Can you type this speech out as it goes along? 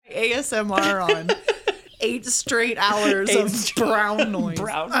ASMR on 8 straight hours of brown noise.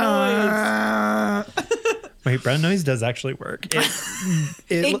 Brown noise. Wait, brown noise does actually work.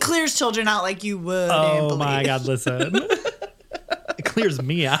 It clears children out like you would. Oh my God, listen. It clears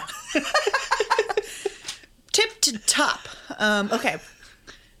me out. Tip to top. Okay.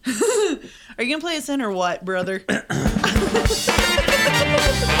 Are you going to play us in or what, brother?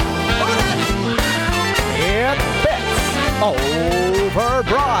 It fits over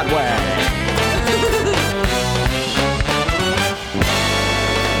Broadway.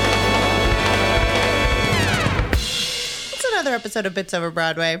 Another episode of Bits Over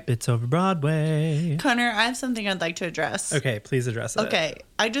Broadway. Bits Over Broadway. Connor, I have something I'd like to address. Okay, please address it. Okay,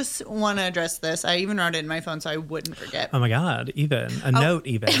 I just want to address this. I even wrote it in my phone so I wouldn't forget. Oh my God, a note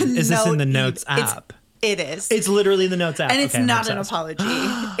even. Is this in the Notes app? It is. It's literally the Notes app. And it's not an apology.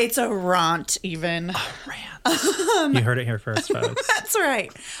 It's a rant even. A rant. You heard it here first, folks. That's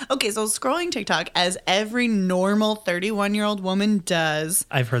right. Okay, so scrolling TikTok as every normal 31-year-old woman does.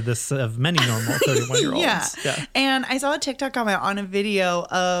 I've heard this of many normal 31-year-olds. Yeah. And I saw a TikTok comment on a video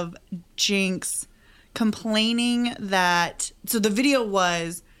of Jinx complaining that... So the video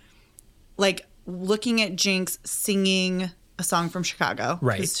was like looking at Jinx singing a song from Chicago.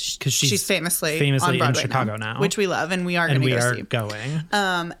 Right. Because she's famously in on Broadway Chicago now. Which we love and we are going to go see. And we are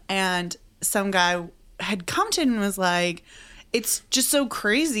going. And some guy had commented and was like, it's just so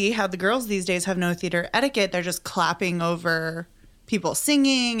crazy how the girls these days have no theater etiquette. They're just clapping over people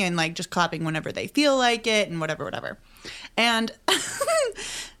singing and like just clapping whenever they feel like it and whatever. And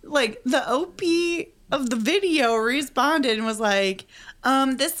like the OP of the video responded and was like,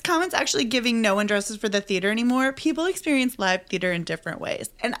 this comment's actually giving no one dresses for the theater anymore. People experience live theater in different ways.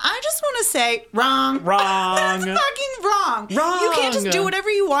 And I just want to say, wrong. That's fucking wrong. You can't just do whatever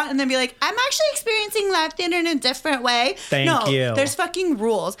you want and then be like, I'm actually experiencing live theater in a different way. Thank you. There's fucking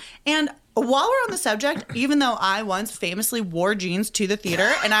rules. And while we're on the subject, even though I once famously wore jeans to the theater,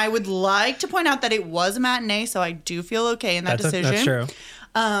 and I would like to point out that it was a matinee, so I do feel okay in that decision. That's true.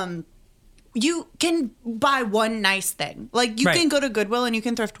 You can buy one nice thing. Like, you can go to Goodwill and you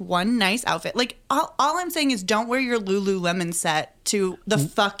can thrift one nice outfit. Like, all I'm saying is don't wear your Lululemon set to the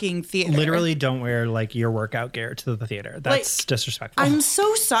fucking theater. Literally don't wear, like, your workout gear to the theater. That's disrespectful. I'm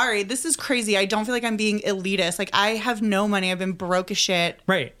so sorry. This is crazy. I don't feel like I'm being elitist. Like, I have no money. I've been broke as shit.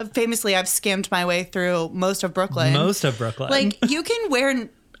 Right. Famously, I've skimmed my way through most of Brooklyn. Like, you can wear on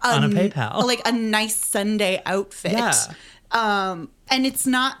a PayPal. Like, a nice Sunday outfit. Yeah. And it's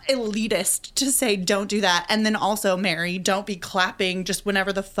not elitist to say don't do that. And then also, Mary, don't be clapping just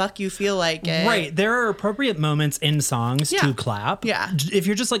whenever the fuck you feel like it. Right. There are appropriate moments in songs to clap. Yeah. If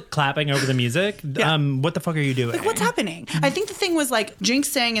you're just like clapping over the music, what the fuck are you doing? Like, what's happening? I think the thing was like Jinx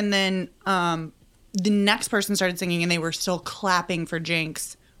sang and then the next person started singing and they were still clapping for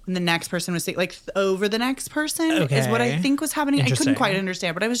Jinx. And the next person was singing, like over the next person is what I think was happening. I couldn't quite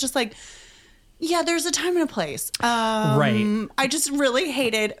understand, but I was just like, yeah, there's a time and a place. Right. I just really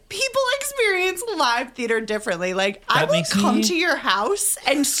hated people experience live theater differently. Like, I will come to your house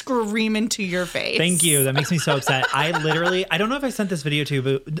and scream into your face. Thank you. That makes me so upset. I don't know if I sent this video to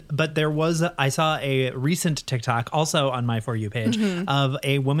you, but I saw a recent TikTok also on my For You page of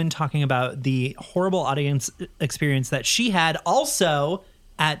a woman talking about the horrible audience experience that she had also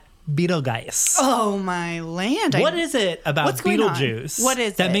at Beetlejuice. Oh my land! What is it about Beetlejuice? What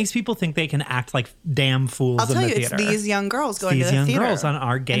is that makes people think they can act like damn fools I'll tell in the you, theater? It's these young girls going to the these theater. young girls on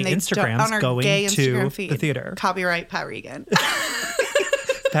our gay Instagrams going to the theater. Copyright Pat Regan.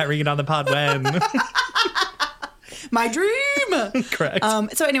 Pat Regan on the pod when. My dream. Correct.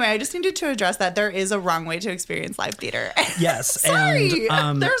 So anyway, I just needed to address that there is a wrong way to experience live theater. Yes. Sorry.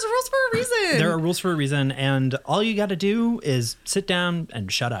 And, there's rules for a reason. There are rules for a reason, and all you got to do is sit down and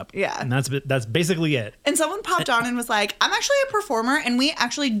shut up. Yeah. And that's basically it. And someone popped on and was like, I'm actually a performer, and we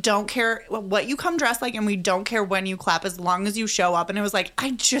actually don't care what you come dressed like, and we don't care when you clap as long as you show up. And it was like,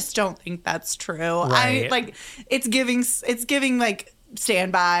 I just don't think that's true. Right. It's giving like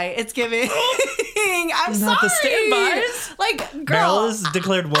Stand By. It's giving. I'm Not sorry. the standbys. Like, girl. Meryl has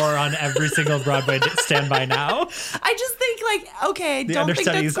declared war on every single Broadway standby now. I just think, like, okay, I don't think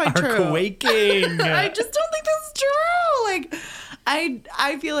that's quite true. true. Quaking. I just don't think that's true. Like,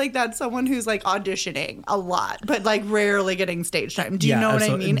 I feel like that's someone who's like auditioning a lot, but like rarely getting stage time. Do you know what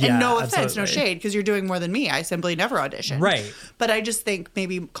I mean? Yeah, and no offense, absolutely. no shade, because you're doing more than me. I simply never audition. Right. But I just think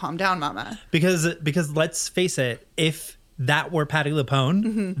maybe calm down, mama. Because let's face it, if that were Patti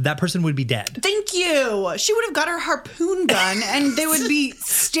LuPone, that person would be dead. Thank you. She would have got her harpoon gun and they would be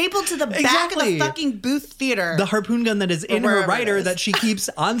stapled to the back of the fucking Booth Theater. The harpoon gun that is in her rider that she keeps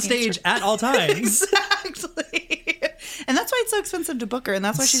on stage at all times. Exactly. And that's why it's so expensive to book her, and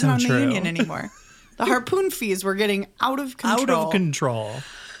that's why she's So not in the true. union anymore. The harpoon fees were getting out of control. Out of control.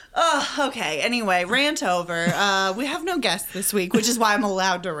 Okay, anyway, rant over. We have no guests this week, which is why I'm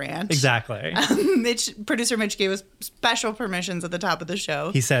allowed to rant. Exactly. Producer Mitch gave us special permissions at the top of the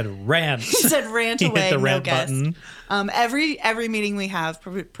show. He said rant. He said rant He away, hit the no rant guest. button. Every meeting we have,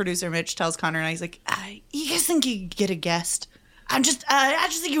 producer Mitch tells Connor and I, he's like, "You guys think you could get a guest? I just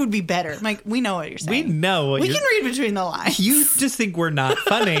think it would be better." I'm like, we know what you're We saying. know what We you're... can read between the lines. You just think we're not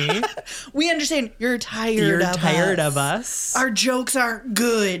funny. We understand you're tired. You're of tired us. of us. Our jokes aren't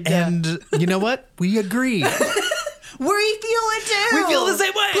good. And you know what? We agree. We feel it too. We feel the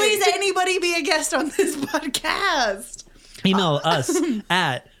same way. Please, anybody be a guest on this podcast. Email us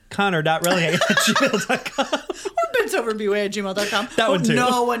at connor.relier@gmail.com. Or bitsoverbwa@gmail.com. That one too.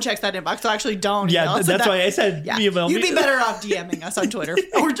 No one checks that inbox, so actually don't. Yeah, email us. that's why I said email me. You'd be better off DMing us on Twitter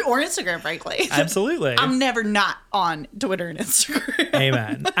or Instagram, frankly. Absolutely. I'm never not on Twitter and Instagram.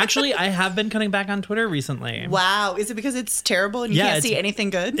 Amen. Actually, I have been cutting back on Twitter recently. Wow. Is it because it's terrible and you can't see anything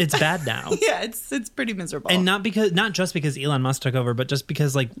good? It's bad now. Yeah, it's pretty miserable. And not just because Elon Musk took over, but just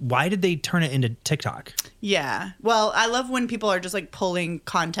because, like, why did they turn it into TikTok? Yeah. Well, I love when people are just like pulling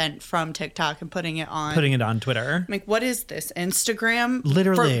content from TikTok and putting it on. Twitter. Like, what is this? Instagram?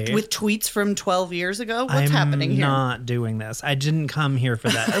 Literally. With tweets from 12 years ago? What's happening here? I'm not doing this. I didn't come here for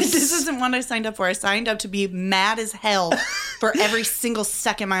this. This isn't what I signed up for. I signed up to be mad as hell for every single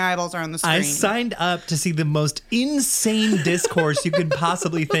second my eyeballs are on the screen. I signed up to see the most insane discourse you could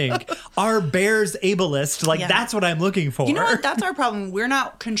possibly think. Are bears ableist? Like, Yeah. that's what I'm looking for. You know what? That's our problem. We're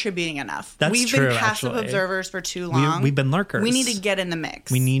not contributing enough. That's We've true, been passive actually. observers for too long. We've been lurkers. We need to get in the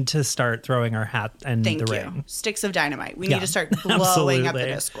mix. We need to start throwing our hat in Thank the you. ring. Sticks of dynamite. We Yeah. need to start blowing up the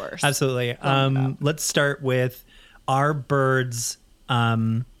discourse. Absolutely. Let's start with, are birds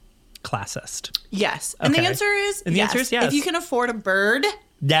classist? Yes. And Okay. the answer is And the answer is yes. If you can afford a bird,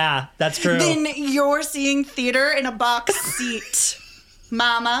 Yeah, that's true. then you're seeing theater in a box seat.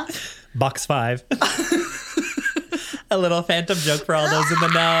 Mama. Box 5. A little phantom joke for all those in the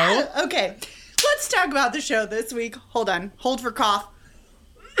know. Okay. Let's talk about the show this week. Hold on. Hold for cough.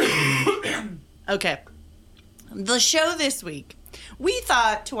 Okay. The show this week. We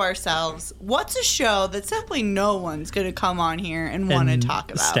thought to ourselves, what's a show that simply no one's going to come on here and want to And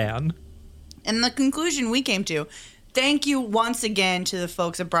talk about? Stan. And the conclusion we came to, thank you once again to the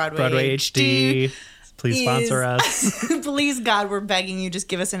folks at Broadway HD. Please sponsor us. Please, God, we're begging you. Just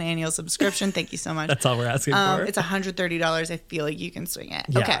give us an annual subscription. Thank you so much. That's all we're asking for. It's $130. I feel like you can swing it.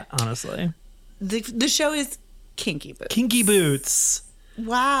 Yeah, Okay. honestly. The show is Kinky Boots. Kinky Boots.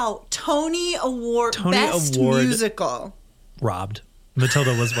 Wow. Tony Award. Best Award. musical. Robbed.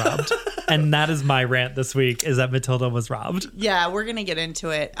 Matilda was robbed. And that is my rant this week, is that Matilda was robbed. Yeah, we're going to get into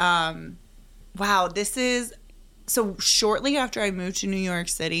it. Wow. This is... So shortly after I moved to New York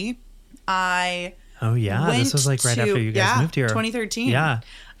City, I... Oh, yeah. This was like right after you guys moved here. 2013. Yeah.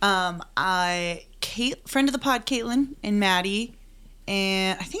 Friend of the pod, Caitlin and Maddie,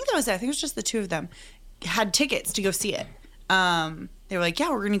 and I think that was it. I think it was just the two of them, had tickets to go see it. They were like,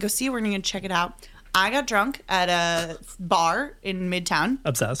 yeah, we're going to go see it. We're going to check it out. I got drunk at a bar in Midtown.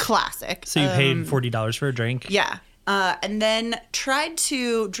 Obsessed. Classic. So you paid $40 for a drink? Yeah. And then tried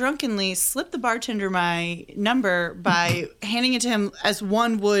to drunkenly slip the bartender my number by handing it to him as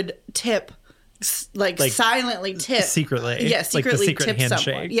one would tip. Like silently tip. Secretly. Yeah, Like the secretly secret tip handshake.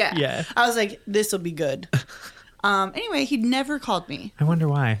 someone. Yeah. Yeah. I was like, this will be good. Anyway, he'd never called me. I wonder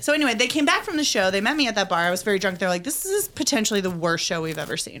why. So anyway, they came back from the show. They met me at that bar. I was very drunk. They're like, this is potentially the worst show we've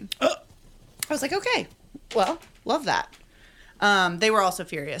ever seen. I was like, okay, well, love that. They were also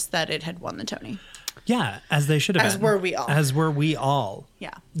furious that it had won the Tony. Yeah, as they should have been. As were we all. As were we all.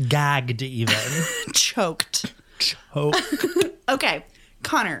 Yeah. Gagged even. Choked. Choked. Okay,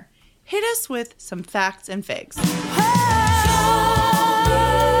 Connor, hit us with some facts and figs.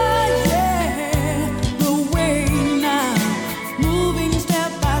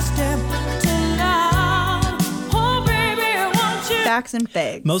 Facts and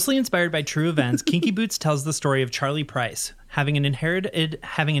figs. Mostly inspired by true events, Kinky Boots tells the story of Charlie Price. Having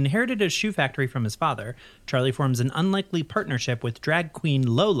inherited a shoe factory from his father, Charlie forms an unlikely partnership with drag queen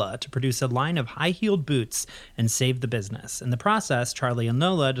Lola to produce a line of high-heeled boots and save the business. In the process, Charlie and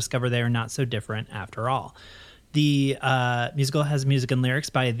Lola discover they are not so different after all. The musical has music and lyrics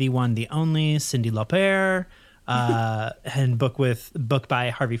by the one, the only, Cyndi Lauper, and book by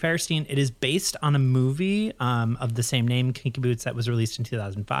Harvey Fierstein. It is based on a movie of the same name, Kinky Boots, that was released in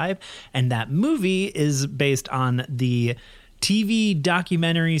 2005. And that movie is based on the TV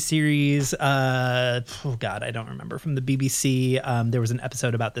documentary series, I don't remember, from the BBC. There was an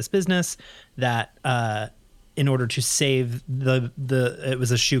episode about this business that in order to save it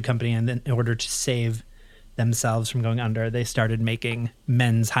was a shoe company, and then in order to save themselves from going under, they started making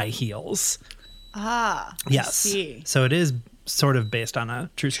men's high heels. I Yes. see. So it is sort of based on a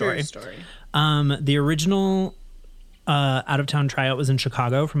true story. True story. The original out-of-town tryout was in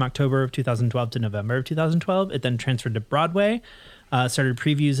Chicago from October of 2012 to November of 2012. It then transferred to Broadway, started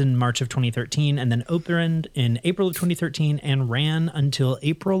previews in March of 2013, and then opened in April of 2013 and ran until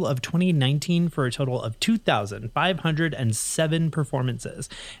April of 2019 for a total of 2,507 performances.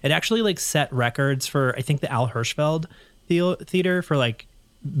 It actually like set records for, I think, the Al Hirschfeld Theater for like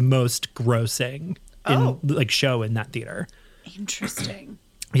most grossing in like show in that theater. Interesting.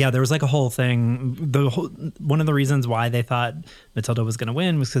 Yeah, there was like a whole thing. One of the reasons why they thought Matilda was going to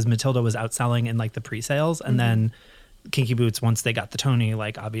win was because Matilda was outselling in like the pre-sales, and then Kinky Boots, once they got the Tony,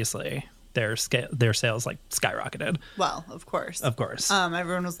 like obviously their sales like skyrocketed. Well, of course. Of course.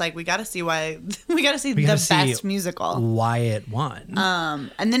 Everyone was like, we got to see why. We got to see the gotta see best musical. Why it won.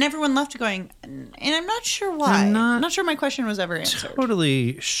 And then everyone left going, and I'm not sure why. I'm I'm not not sure my question was ever answered.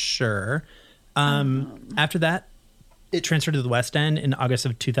 Totally sure. After that, it transferred to the West End in August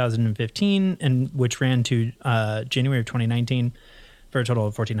of 2015, and which ran to January of 2019 for a total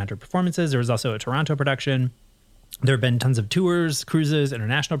of 1,400 performances. There was also a Toronto production. There have been tons of tours, cruises,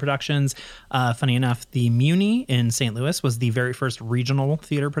 international productions. Funny enough, the Muni in St. Louis was the very first regional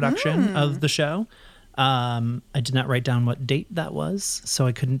theater production of the show. I did not write down what date that was, so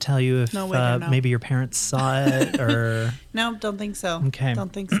I couldn't tell you if maybe your parents saw it or... No, don't think so. Okay.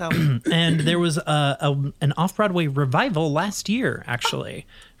 Don't think so. And there was an off-Broadway revival last year, actually,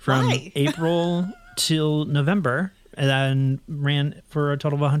 from Why? April till November, and then ran for a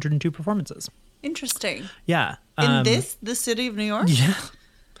total of 102 performances. Interesting. Yeah. In the city of New York? Yeah.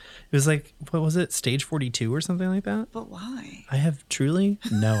 It was like, what was it? Stage 42 or something like that? But why? I have truly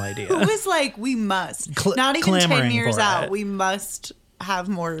no idea. It was like, we must. Not even clamoring 10 years for out. it. We must have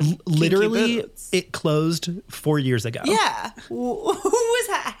more Kinky Literally, Boots. it closed 4 years ago. Yeah. Who was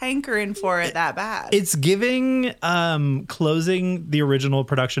hankering for it that bad? It's giving closing the original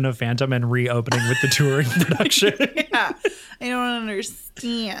production of Phantom and reopening with the touring production. Yeah. I don't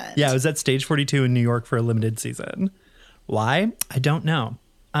understand. Yeah, it was at Stage 42 in New York for a limited season. Why? I don't know.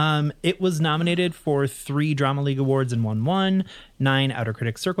 It was nominated for 3 Drama League Awards and won 1, 9 Outer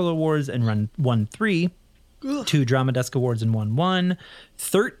Critics Circle Awards and won 3, 2 Drama Desk Awards and won 1,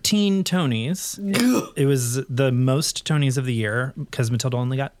 13 Tonys. It was the most Tonys of the year because Matilda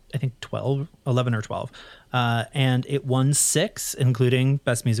only got, I think, 11 or 12. And it won 6, including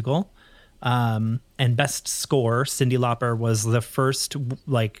Best Musical. And Best Score. Cyndi Lauper was the first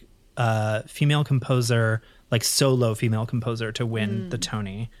female composer, like solo female composer, to win the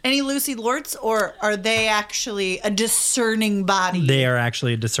Tony. Any Lucy Lords, or are they actually a discerning body? They are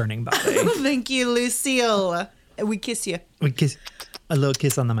actually a discerning body. Thank you, Lucille. We kiss you. We kiss, a little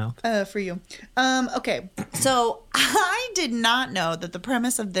kiss on the mouth. For you. Okay. So I did not know that the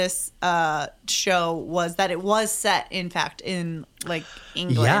premise of this show was that it was set, in fact, in like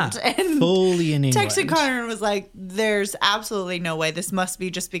England. Yeah, fully in England. Texted Connor and was like, there's absolutely no way. This must be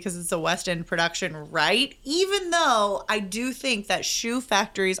just because it's a West End production, right? Even though I do think that shoe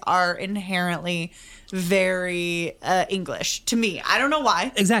factories are inherently very English to me. I don't know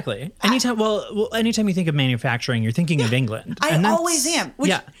why. Exactly. Anytime you think of manufacturing, you're thinking of England. I And that's- always am.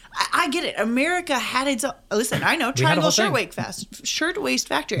 Which I get it. America had its own. Listen, I know. had a Triangle whole thing. Shirtwaist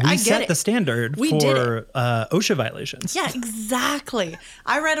Factory. We I get set it. the standard We did for OSHA violations. Yeah, exactly.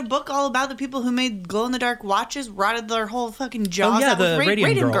 I read a book all about the people who made glow-in-the-dark watches, rotted their whole fucking jaws out the with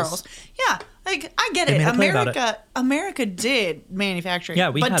Radium Girls. Yeah, like I get They it. made a play about America did manufacturing. Yeah,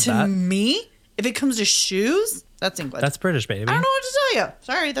 we but had to that. me, if it comes to shoes, that's England. That's British, baby. I don't know what to tell you.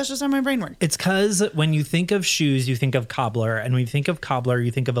 Sorry, that's just how my brain works. It's because when you think of shoes, you think of cobbler. And when you think of cobbler,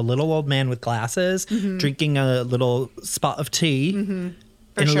 you think of a little old man with glasses drinking a little spot of tea in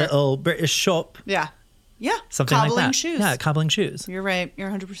a sure. little British shop. Yeah, yeah. Something Cobbling like that. shoes. Yeah, cobbling shoes. You're right.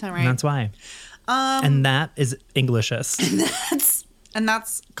 You're 100% right. And that's why. And that is Englishist. And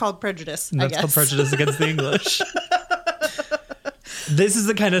that's called prejudice. And I that's guess. called prejudice against the English. This is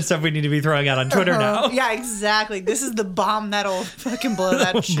the kind of stuff we need to be throwing out on Twitter now. Yeah, exactly. This is the bomb that'll fucking blow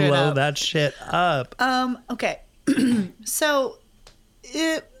that shit Blow up. that shit up. Okay. So,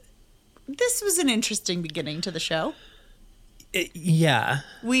 this was an interesting beginning to the show. Yeah.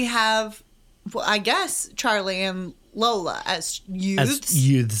 We have, well, I guess, Charlie and Lola as youths. As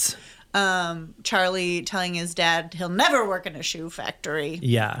youths. Charlie telling his dad he'll never work in a shoe factory.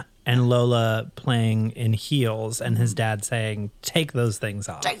 Yeah. And Lola playing in heels and his dad saying, take those things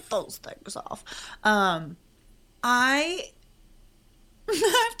off. Take those things off.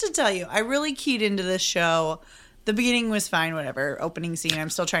 I have to tell you, I really keyed into this show. The beginning was fine, whatever. Opening scene, I'm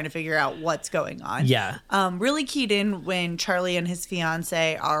still trying to figure out what's going on. Yeah. Really keyed in when Charlie and his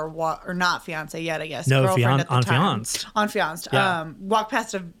fiance are, or not fiance yet, I guess. No, girlfriend at the time. fiancé. On fiancé. Yeah. Walk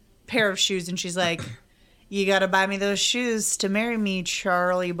past a pair of shoes and she's like, you got to buy me those shoes to marry me,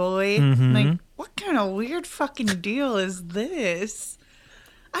 Charlie boy. Mm-hmm. Like, what kind of weird fucking deal is this?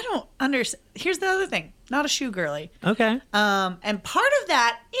 I don't understand. Here's the other thing. Not a shoe girly. Okay. And part of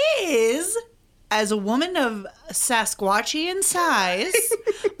that is, as a woman of Sasquatchian size,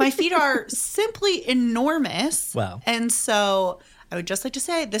 my feet are simply enormous. Wow. And so I would just like to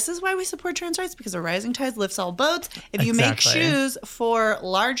say, this is why we support trans rights, because a rising tide lifts all boats. If you make Exactly. shoes for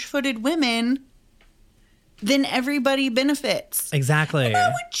large-footed women, then everybody benefits. Exactly. I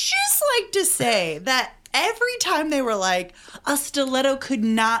would just like to say that every time they were like, a stiletto could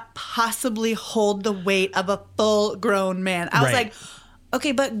not possibly hold the weight of a full-grown man. I was Right. like,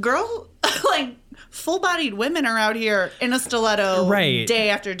 okay, but like, full-bodied women are out here in a stiletto Right. day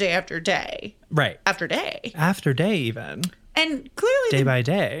after day after day Right. after day. After day, even. And clearly, Day by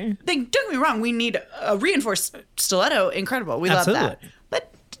day. don't get me wrong, we need a reinforced stiletto. Incredible. We love that. Absolutely.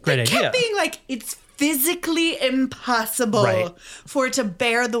 But Great they kept idea. being like, it's physically impossible Right. for it to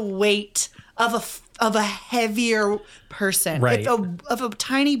bear the weight of a heavier person. Right. If a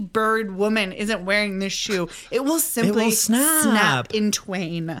tiny bird woman isn't wearing this shoe, it will simply snap. in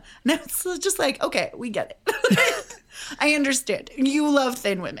twain. Now it's just like, okay, we get it. I understand. You love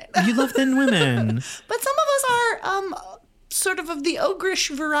thin women. You love thin women. But some of us are sort of the ogreish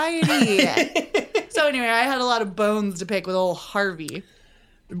variety. So anyway, I had a lot of bones to pick with old Harvey.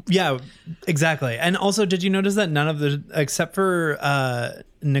 Yeah, exactly. And also, did you notice that none of the, except for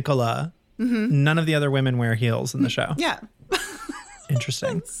Nicola, none of the other women wear heels in the show? Yeah.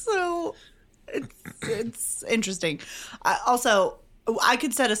 Interesting. So it's interesting. Also, I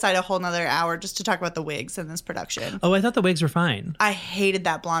could set aside a whole nother hour just to talk about the wigs in this production. Oh, I thought the wigs were fine. I hated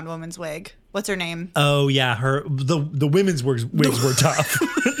that blonde woman's wig. What's her name? Oh yeah, the women's wigs were tough.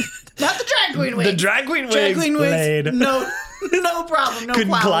 Not the drag queen wig. The drag queen wigs Drag queen played. wigs. No problem. No Couldn't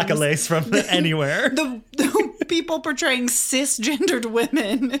problems. clock a lace from anywhere. The people portraying cisgendered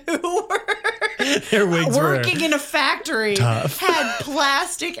women who were Their wigs working were in a factory tough. had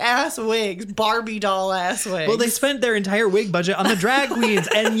plastic ass wigs, Barbie doll ass wigs. Well, they spent their entire wig budget on the drag queens,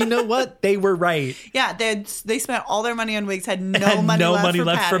 and you know what? They were right. yeah, they spent all their money on wigs, had no Had money no left, money for,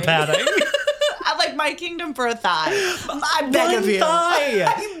 left for padding. I like my kingdom for a thigh. I beg One of you. thigh.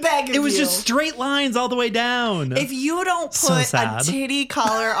 I beg of you. It was just straight lines all the way down. If you don't So put a sad. titty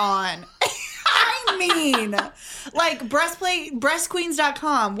collar on, I mean, like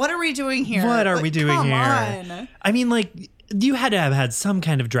breastqueens.com. What are we doing here? What are Like, we doing come here? on. I mean, like, you had to have had some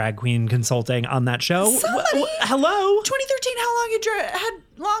kind of drag queen consulting on that show. Somebody- Hello? 2013.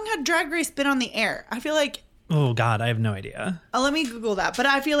 How long had Drag Race been on the air? I feel like. Oh God, I have no idea. Let me Google that. But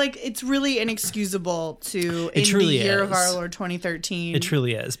I feel like it's really inexcusable to, It in truly the year of is. our Lord 2013. It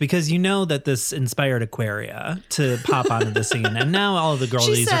truly is, because you know that this inspired Aquaria to pop onto the scene, and now all of the She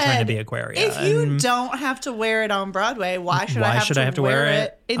girlies are trying to said, be Aquaria. if you and don't have to wear it on Broadway, why should I have to wear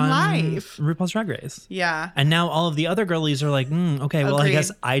it in on life? RuPaul's Drag Race. Yeah. And now all of the other girlies are like, okay, well, Agreed. I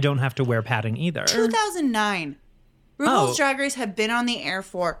guess I don't have to wear padding either. 2009. RuPaul's Oh. Drag Race had been on the air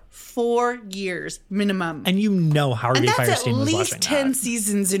for 4 years minimum. And you know Harvey And that's at Firestein was least watching 10 that.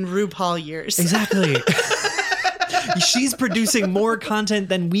 seasons in RuPaul years. Exactly. She's producing more content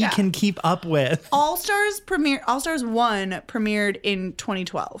than we can keep up with. All Stars 1 premiered in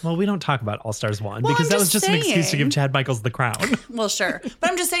 2012. Well, we don't talk about All Stars 1 Well, because I'm that was just just an excuse to saying. give Chad Michaels the crown. Well, sure. But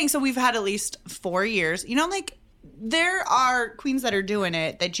I'm just saying, so we've had at least 4 years. You know, like, there are queens that are doing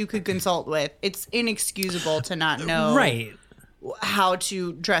it that you could consult with. It's inexcusable to not know Right. how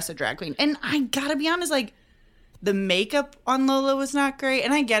to dress a drag queen. And I gotta be honest, like, the makeup on Lola was not great.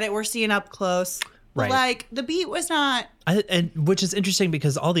 And I get it, we're seeing up close. But, Right. like, the beat was not. And which is interesting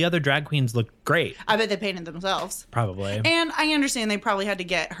because all the other drag queens look great, I bet they painted themselves. probably. And I understand they probably had to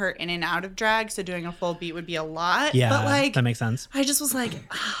get her in and out of drag, so doing a full beat would be a lot. Yeah, But, like, that makes sense. I just was like,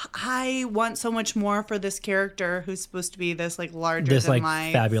 I want so much more for this character who's supposed to be this, like, larger This than like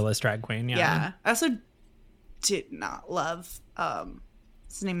life. fabulous drag queen. Yeah. Yeah. I also did not love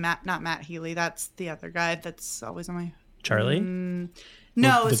his name not Matt Healy. That's the other guy that's always on my Charlie?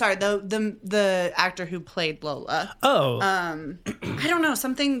 No, sorry, the actor who played Lola. Oh. I don't know,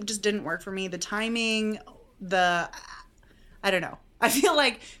 something just didn't work for me. The timing, I don't know. I feel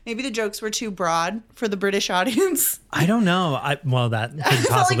like maybe the jokes were too broad for the British audience. I don't know. Well, that I could felt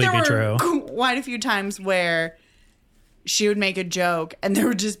possibly like be there true. were quite a few times where she would make a joke and there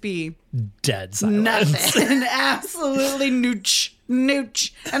would just be Dead silence. nothing. Absolutely nooch.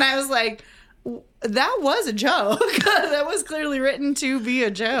 And I was like, that was a joke. That was clearly written to be a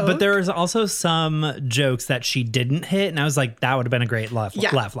joke. But there was also some jokes that she didn't hit, and I was like, that would have been a great laugh line.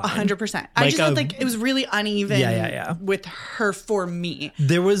 100%. I just felt like it was really uneven with her for me.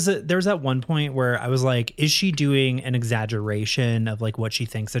 There was at one point where I was like, is she doing an exaggeration of like what she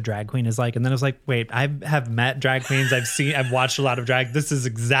thinks a drag queen is like? And then I was like, wait, I have met drag queens. I've watched a lot of drag. This is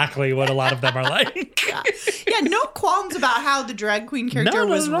exactly what a lot of them are like. Yeah, no qualms about how the drag queen character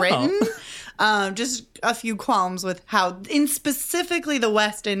was written. Just a few qualms with how, in specifically the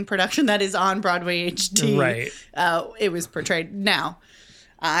West End production that is on Broadway HD, right? It was portrayed. Now,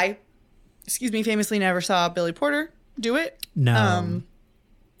 I, famously never saw Billy Porter do it. No.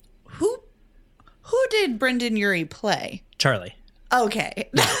 Who did Brendan Urie play? Charlie. Okay.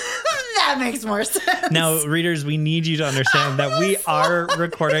 Yeah. That makes more sense. Now, readers, we need you to understand that we are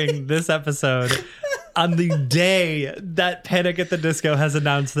recording this episode on the day that Panic at the Disco has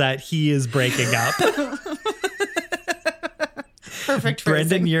announced that he is breaking up. Perfect.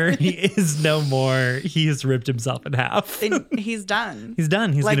 Brendan Urie is no more. He has ripped himself in half. And he's done. He's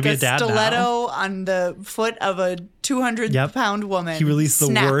done. He's like going to be a dad now. stiletto on the foot of a 200-pound woman. He released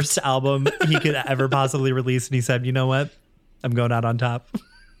Snapped. the worst album he could ever possibly release, and he said, "You know what? I'm going out on top."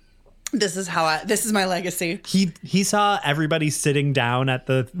 This is my legacy. He saw everybody sitting down at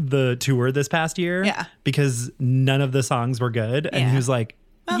the tour this past year. Yeah. Because none of the songs were good. And he was like,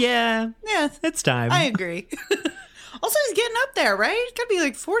 yeah, it's time. I agree. Also, he's getting up there, right? Could be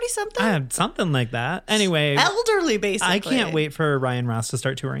like 40-something. Something like that. Anyway. Elderly, basically. I can't wait for Ryan Ross to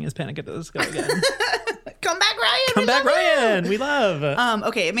start touring his Panic at the Disco again. Come back, Ryan. Come back, Ryan. We love.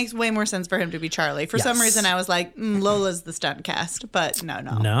 Okay, it makes way more sense for him to be Charlie. For some reason, I was like, Lola's the stunt cast, but no.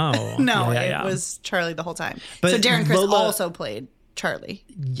 It was Charlie the whole time. But so Darren Criss Lola also played Charlie,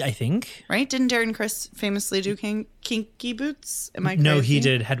 I think. right? Didn't Darren Criss famously do Kinky Boots? Am I crazy? No, he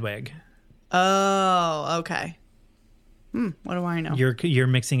did Hedwig. Oh, okay. What do I know? You're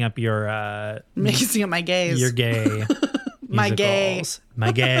mixing up your Mixing up my gays. Your gay. My gay.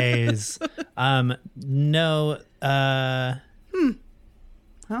 My gays. No. Huh?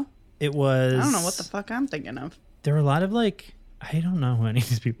 It was. I don't know what the fuck I'm thinking of. There were a lot of like, I don't know who any of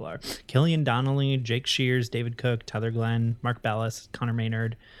these people are. Killian Donnelly, Jake Shears, David Cook, Tyler Glenn, Mark Ballas, Connor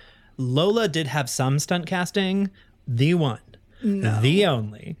Maynard. Lola did have some stunt casting. The one. No. The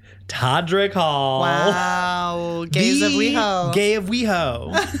only. Todrick Hall. Wow. Gays of WeHo. Gay of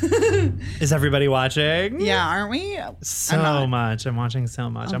WeHo. Is everybody watching? Yeah, aren't we? So much. I'm watching so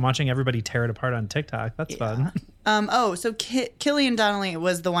much. I'm watching everybody tear it apart on TikTok. That's fun. So Killian Donnelly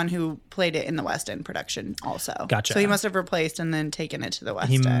was the one who played it in the West End production also. Gotcha. So he must have replaced and then taken it to the West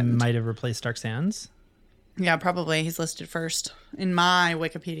He End. might have replaced Dark Sands. Yeah, probably. He's listed first in my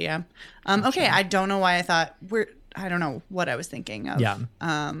Wikipedia. Okay, I don't know why I thought I don't know what I was thinking of. Yeah.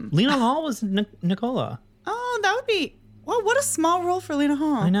 Lena Hall was Nicola. Oh, that would be... Well, what a small role for Lena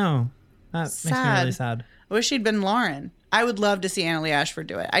Hall. I know. That makes me really sad. I wish she'd been Lauren. I would love to see Annalee Ashford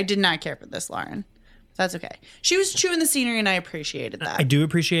do it. I did not care for this Lauren. That's okay. She was chewing the scenery, and I appreciated that. I do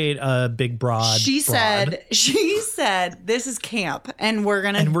appreciate a big broad. She said, this is camp, and we're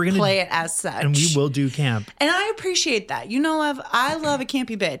gonna play it as such. And we will do camp. And I appreciate that. You know, I love a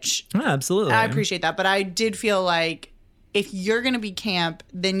campy bitch. Yeah, absolutely. I appreciate that. But I did feel like if you're gonna be camp,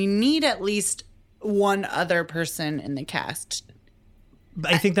 then you need at least one other person in the cast.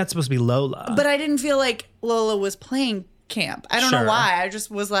 I think that's supposed to be Lola. But I didn't feel like Lola was playing camp. I don't know why. I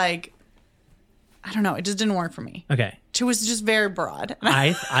just was like, I don't know. It just didn't work for me. Okay. It was just very broad.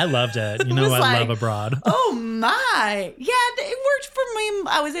 I loved it. You know, I love a broad. Oh my. Yeah, it worked for me.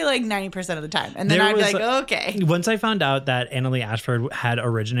 I would say like 90% of the time. And then I'd be like, okay. Once I found out that Annalee Ashford had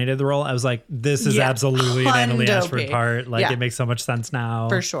originated the role, I was like, this is absolutely an Annalee Ashford part. Like, it makes so much sense now.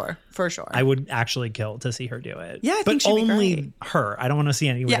 For sure. I would actually kill to see her do it. Yeah, I think she'd be great. Her. I don't want to see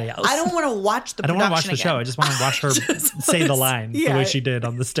anybody else. I don't want to watch the production. I don't want to watch the show. I just want to watch her say the lines the way she did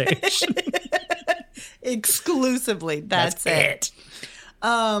on the stage. Exclusively. That's it.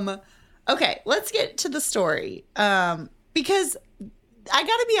 Okay, let's get to the story. Because I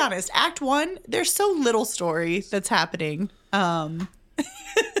gotta be honest, Act 1, there's so little story that's happening.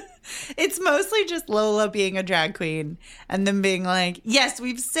 It's mostly just Lola being a drag queen and then being like, yes,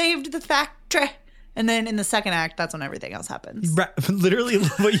 we've saved the factory. And then in the second act, that's when everything else happens. Right. Literally,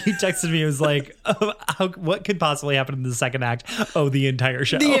 what you texted me was like, what could possibly happen in the second act? Oh, the entire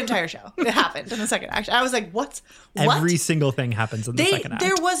show. The entire show. It happened in the second act. I was like, what? Every single thing happens in the second act.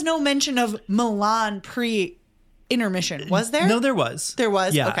 There was no mention of Milan intermission. Was there? No, there was. There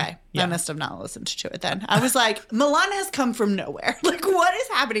was? Yeah. Okay. Yeah. I must have not listened to it then. I was like, Milan has come from nowhere. Like, what is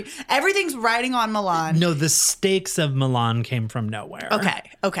happening? Everything's riding on Milan. No, the stakes of Milan came from nowhere.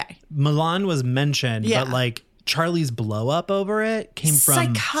 Okay. Milan was mentioned, Yeah. but like Charlie's blow up over it came from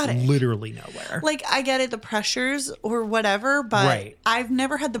Psychotic. literally nowhere. Like, I get it, the pressures or whatever, but Right. I've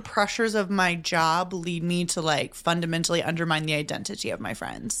never had the pressures of my job lead me to like fundamentally undermine the identity of my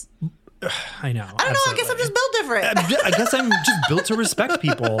friends. I know. I don't know. I guess I'm just built different. I guess I'm just built to respect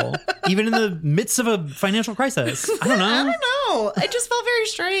people, even in the midst of a financial crisis. I don't know. I don't know. It just felt very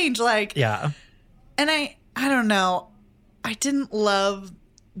strange. Like, Yeah. and I don't know. I didn't love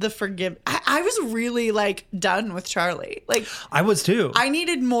the I was really like done with Charlie. Like, I was too. I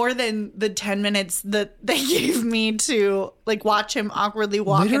needed more than the 10 minutes that they gave me to like watch him awkwardly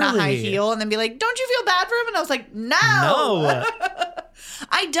walk in a high Literally. heel and then be like, don't you feel bad for him? And I was like, no. No.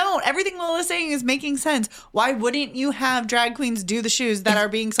 I don't. Everything Lola's saying is making sense. Why wouldn't you have drag queens do the shoes that are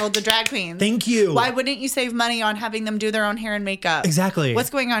being sold to drag queens? Thank you. Why wouldn't you save money on having them do their own hair and makeup? Exactly. What's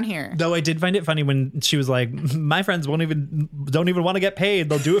going on here? Though I did find it funny when she was like, my friends don't even want to get paid.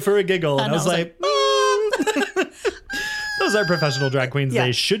 They'll do it for a giggle. And I was like, those are professional drag queens. Yeah.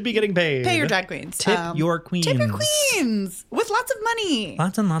 They should be getting paid. Pay your drag queens. Tip your queens. Tip your queens with lots of money.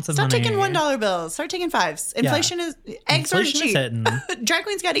 Lots and lots of Stop money. taking $1 bills. Start taking fives. Inflation is eggs are Inflation is cheap. hitting. Drag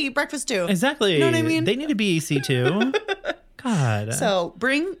queens got to eat breakfast too. Exactly. You know what I mean? They need to be EC too. God. So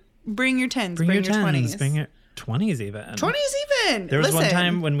bring your tens. bring your 20s. 10s. Bring your 20s even. 20s even. There was one Listen.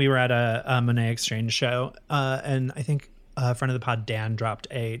 time when we were at a Monet Exchange show, and I think a friend of the pod, Dan, dropped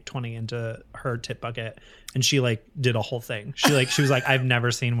a 20 into her tip bucket, and she like did a whole thing. She was like, I've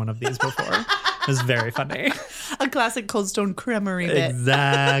never seen one of these before. It was very funny. A classic Cold Stone Creamery bit.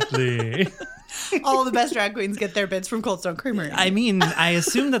 Exactly. All the best drag queens get their bits from Cold Stone Creamery. I mean, I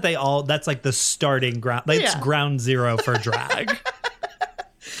assume that that's like the starting ground. Like, it's Yeah. ground zero for drag.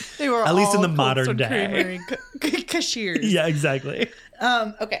 They were At least in all the Cold modern Stone day. Creamery cashiers. Yeah, exactly.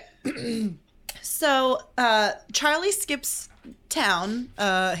 Okay. So Charlie skips town,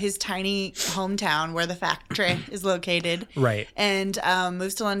 his tiny hometown where the factory is located. Right. And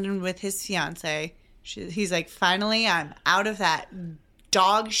moves to London with his fiance. He's like, finally, I'm out of that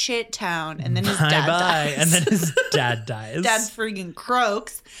dog shit town. And then his dad dies. And then his dad dies. Dad freaking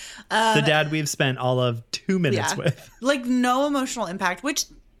croaks. The dad we've spent all of 2 minutes with. Like, no emotional impact, which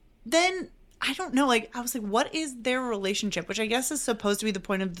then I don't know. Like, I was like, what is their relationship? Which I guess is supposed to be the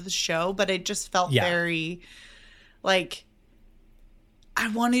point of the show, but it just felt very like I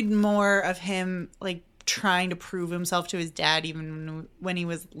wanted more of him, like, trying to prove himself to his dad even when he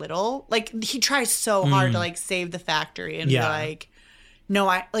was little. Like, he tries so hard to like save the factory and be like, no,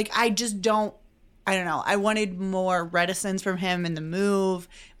 I just don't. I don't know. I wanted more reticence from him in the move.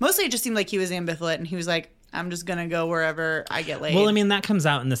 Mostly it just seemed like he was ambivalent and he was like, I'm just going to go wherever I get laid. Well, I mean, that comes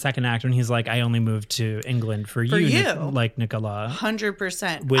out in the second act when he's like, I only moved to England for you. Like Nicola.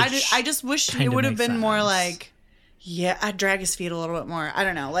 100%. I just wish it would have been more like, I'd drag his feet a little bit more. I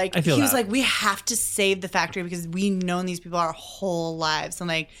don't know. Like, I feel he was that. like, we have to save the factory because we've known these people our whole lives. And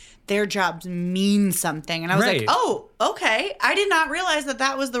like, their jobs mean something. And I was like, oh, okay. I did not realize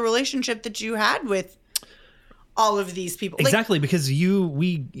that was the relationship that you had with all of these people. Exactly, because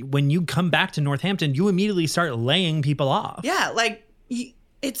when you come back to Northampton, you immediately start laying people off. Yeah, like,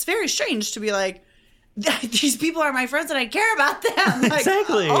 it's very strange to be like, these people are my friends and I care about them. Like,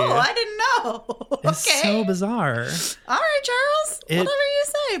 Exactly. Oh, I didn't know. It's Okay. so bizarre. All right, Charles. Whatever you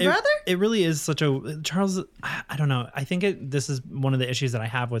say, brother. It really is such a Charles. I don't know. I think this is one of the issues that I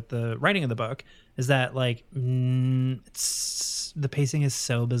have with the writing of the book is that like the pacing is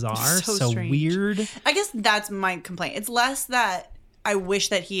so bizarre, so strange. weird. I guess that's my complaint. It's less that I wish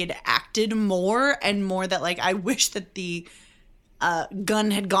that he had acted more and more that like I wish that the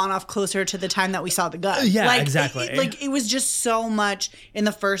gun had gone off closer to the time that we saw the gun. Yeah, like, exactly. It was just so much in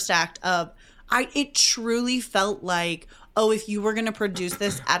the first act of it truly felt like, oh, if you were going to produce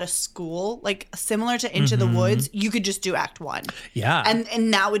this at a school, like similar to Into the Woods, you could just do act one. Yeah.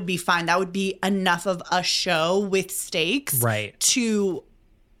 And that would be fine. That would be enough of a show with stakes. Right. To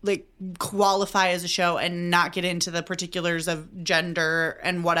like qualify as a show and not get into the particulars of gender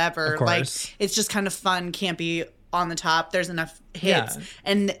and whatever. Of course. Like, it's just kind of fun, campy, on the top. There's enough hits. Yeah.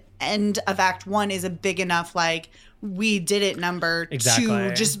 And the end of act one is a big enough, like, we did it number Exactly.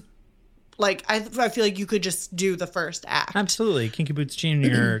 to just Like, I feel like you could just do the first act. Absolutely. Kinky Boots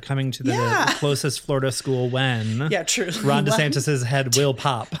Jr. coming to the Yeah. closest Florida school when Yeah, true. Ron DeSantis' head will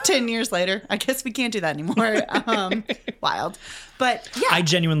pop. 10 years later. I guess we can't do that anymore. Wild. But yeah. I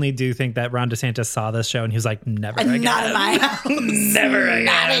genuinely do think that Ron DeSantis saw this show and he was like, never again. Not in my house. Never again.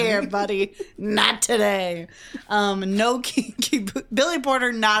 Not here, buddy. Not today. No kinky Billy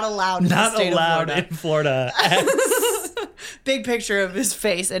Porter not allowed in the Not state allowed of Florida. in Florida. Big picture of his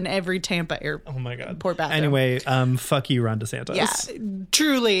face in every Tampa airport. Oh my God. Poor bathroom. Anyway, fuck you, Ron DeSantis. Yeah,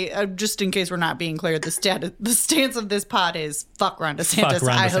 truly, just in case we're not being clear, the stance of this pod is fuck Ron DeSantis. Fuck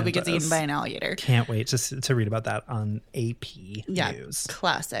Ron I hope he DeSantis. gets eaten by an alligator. Can't wait to read about that on AP Yeah, News.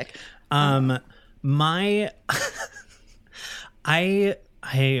 classic. My I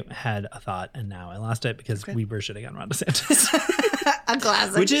had a thought and now I lost it because we were shitting on Ron DeSantis, A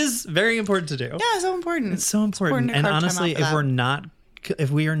classic. which is very important to do. yeah, so important. It's so important. to And carve time honestly, out for that. if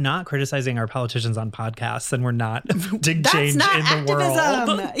we are not criticizing our politicians on podcasts, then we're not doing That's change not in the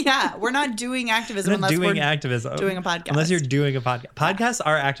activism. world. Yeah, we're not doing activism We're not unless doing we're activism. doing a podcast. Unless you're doing a podcast. Podcasts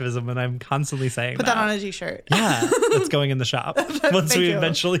are activism, and I'm constantly saying Put that on a t-shirt. Yeah, that's going in the shop once Thank we you.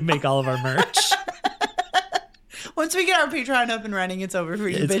 eventually make all of our merch. Once we get our Patreon up and running, it's over for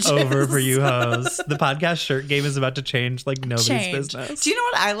you It's bitches. over for you hoes. The podcast shirt game is about to change like nobody's Change. business. Do you know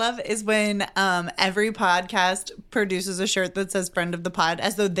what I love is when every podcast produces a shirt that says "Friend of the Pod"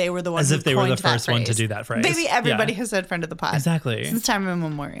 as though they were the one As who if they were the coined that first one to phrase. do that phrase. Maybe everybody Yeah. has said "Friend of the Pod" Exactly. since time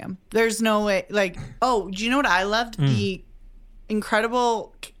immemorial. There's no way. Like, oh, do you know what I loved? The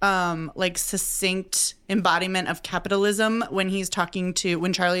incredible, like succinct embodiment of capitalism when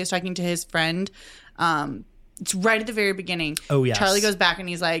Charlie is talking to his friend. It's right at the very beginning. Oh, yes. Charlie goes back and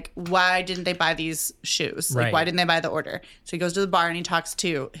he's like, why didn't they buy these shoes? Like, Right. why didn't they buy the order? So he goes to the bar and he talks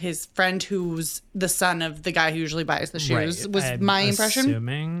to his friend who's the son of the guy who usually buys the shoes, Right. was I'm my impression.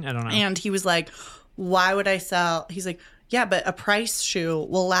 Assuming, I don't know. And he was like, why would I sell? He's like, yeah, but a price shoe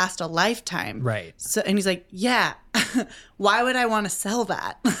will last a lifetime. Right. So, and he's like, yeah, why would I want to sell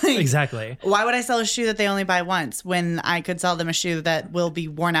that? Like, Exactly. why would I sell a shoe that they only buy once when I could sell them a shoe that will be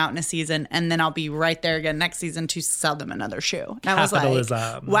worn out in a season and then I'll be right there again next season to sell them another shoe? And I was like,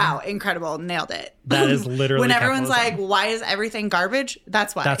 Capitalism. wow, incredible, nailed it. That is literally when everyone's capitalism. like, why is everything garbage?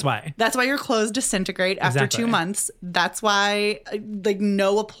 That's why. That's why. That's why your clothes disintegrate after Exactly. 2 months. That's why like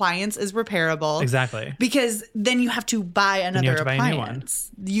no appliance is repairable. Exactly. Because then you have to buy another have to buy a new one.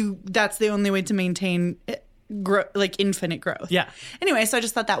 appliance. That's the only way to maintain like infinite growth. Yeah. Anyway, so I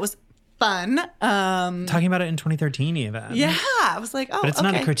just thought that was fun. Talking about it in 2013 even. Yeah, I was like, oh, But it's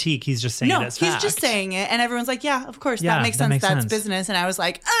not a critique. He's just saying No, it as he's fact. just saying it, and everyone's like, yeah, of course, Yeah, that makes that sense. makes That's sense. business. And I was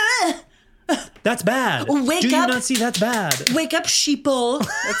like, That's bad. Wake Do you up. not see that's bad? wake up, sheeple.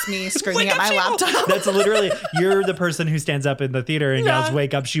 That's me screaming Wake at up, my sheeple. laptop. That's literally, you're the person who stands up in the theater and Yeah. yells,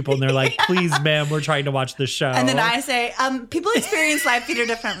 wake up, sheeple. And they're like, please, ma'am, we're trying to watch the show. And then I say, people experience live theater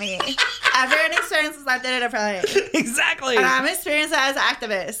differently. Everyone experiences live theater differently. Exactly. And I'm experiencing it as an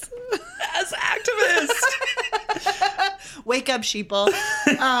activist. As activists. Wake up, sheeple.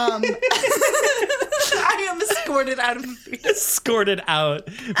 I am escorted out of the theater Escorted out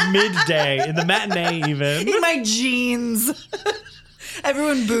midday in the matinee even. in my jeans.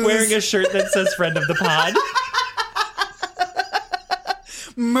 Everyone boos. Wearing a shirt that says friend of the pod.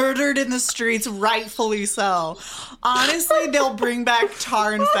 Murdered in the streets, rightfully so. Honestly, they'll bring back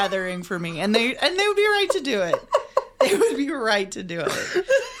tar and feathering for me, and they would be right to do it. They would be right to do it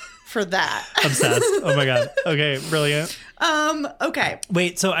for that. Obsessed. Oh my God. Okay, brilliant. Okay.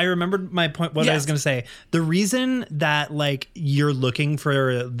 Wait, so I remembered my point, what I Yes. was going to say. The reason that, like, you're looking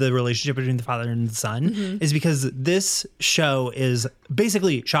for the relationship between the father and the son is because this show is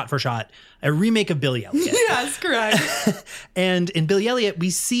basically shot for shot a remake of Billy Elliot. Yes, correct. And in Billy Elliot, we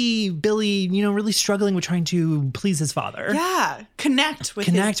see Billy, really struggling with trying to please his father. Yeah. Connect with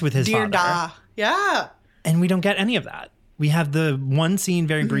his father. dear Da. Yeah. And we don't get any of that. We have the one scene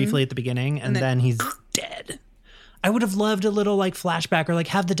very briefly at the beginning, and then he's dead. I would have loved a little like flashback or like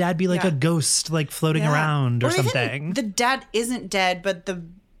have the dad be like Yeah. a ghost like floating Yeah. around or even something. the dad isn't dead, but the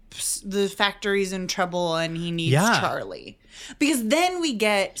factory's in trouble and he needs Yeah. Charlie. Because then we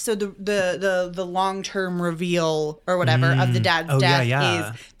get the long-term reveal or whatever of the dad's Oh, death yeah.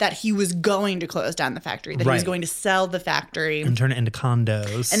 is that he was going to close down the factory, that he was Right. going to sell the factory. and turn it into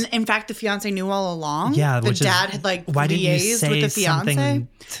condos. And in fact, the fiance knew all along. yeah, the which dad is, had like why didn't you liaised say with the fiance. something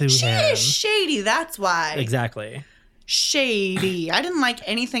to She him? is shady. That's why. Exactly. Shady. I didn't like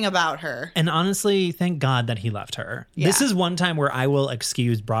anything about her. And honestly, thank God that he left her. This Yeah. is one time where I will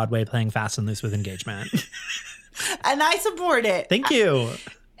excuse Broadway playing fast and loose with engagement. And I support it. Thank you.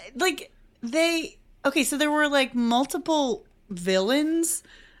 So there were like multiple villains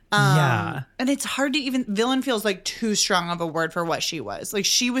Yeah. And it's hard to even, villain feels like too strong of a word for what she was. Like,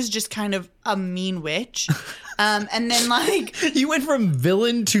 she was just kind of a mean witch. And then, like, You went from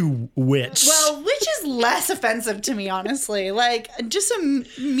villain to witch. well, witch is less offensive to me, honestly. Like, just a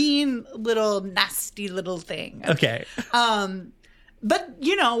mean little, nasty little thing. Okay. But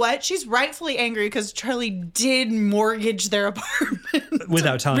you know what? She's rightfully angry because Charlie did mortgage their apartment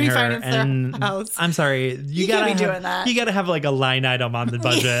Without telling her. refinance their And house. I'm sorry. You can't gotta be doing that. You gotta have like a line item on the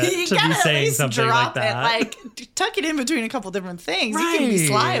budget You to gotta be at saying least something like drop that. it, like tuck it in between a couple different things. You can be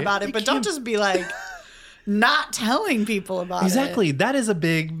sly Right. about it, You but don't can't- just be like not telling people about it. Exactly. That is a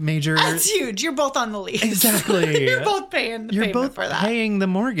big major. That's huge. You're both on the lease. Exactly. You're both paying the You're payment both for that. paying the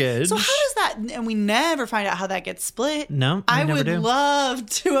mortgage. So how does that? And we never find out how that gets split. No, we I never would do. love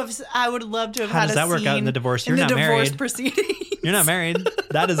to have. I would love to have. How had does a that work out in the scene divorce? in You're the not divorce married. proceedings. You're not married.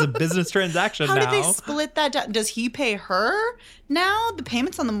 That is a business transaction How now. did they split that down? Does he pay her now? The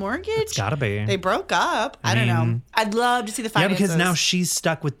payments on the mortgage? It's gotta be. They broke up. I don't know. mean- I'd love to see the Yeah, finances. because now she's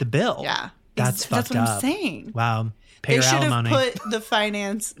stuck with the bill. Yeah. That's fucked what up. I'm saying. Wow. Pay They her should have alimony. put the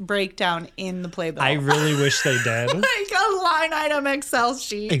finance breakdown in the playbill. I really wish they did. like a line item Excel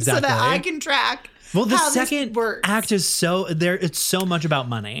sheet Exactly. so that I can track. Well, the how this second works. act is so there. It's so much about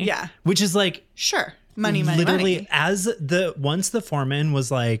money. Yeah. Which is like Sure. Money, literally money. as once the foreman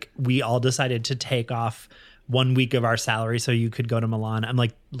was like, we all decided to take off 1 week of our salary so you could go to Milan. I'm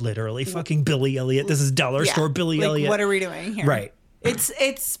like, literally fucking Billy Elliot. This is dollar Yeah. store Billy Like, Elliot. what are we doing here? Right. It's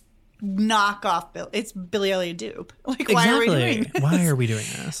knockoff Bill. It's Billy Elliot dupe. Like, why are we doing this? Why are we doing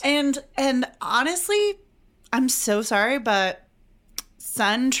this? And honestly, I'm so sorry, but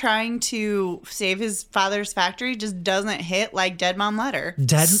son trying to save his father's factory just doesn't hit like Dead Mom Letter.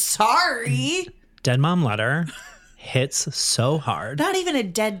 Sorry. Dead Mom Letter hits so hard. Not even a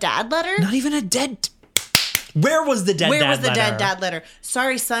Dead Dad Letter? Not even a dead. Where was the dead Where dad was the letter? Dead Dad Letter?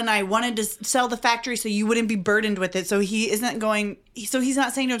 Sorry, son, I wanted to sell the factory so you wouldn't be burdened with it. So he's not saying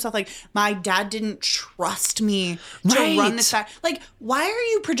to himself, like, my dad didn't trust me to Right. run this factory. Like, why are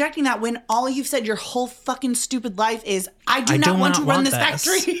you projecting that when all you've said your whole fucking stupid life is, I do not want to run this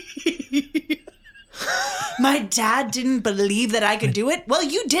factory? My dad didn't believe that I could do it. Well,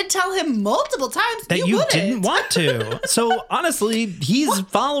 you did tell him multiple times That you wouldn't. didn't want to. So honestly, he's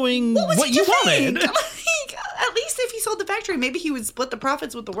following What was what he you doing? wanted. Like, at least if he sold the factory, maybe he would split the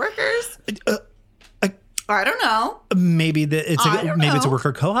profits with the workers. I don't know. Maybe I don't it's a know.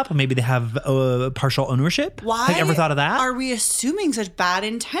 worker co-op. Maybe they have partial ownership. Why? Have you ever thought of that? Are we assuming such bad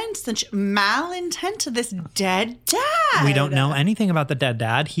intent, such malintent to this dead dad? We don't know anything about the dead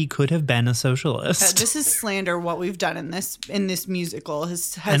dad. He could have been a socialist. This is slander. What we've done in this musical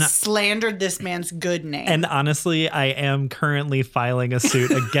has And slandered this man's good name. And honestly, I am currently filing a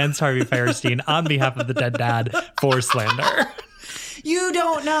suit against Harvey Firestein on behalf of the dead dad for slander. You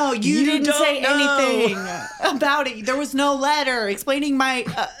don't know. You didn't don't say know. anything about it. There was no letter explaining my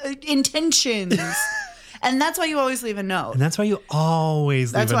intentions. And that's why you always leave a note. And that's why you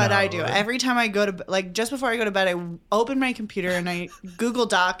always leave That's a what note. I do. Every time I go to, like, just before I go to bed, I open my computer and I Google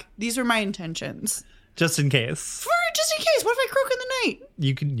Doc. These are my intentions. Just in case. Just in case. What if I croak in the night?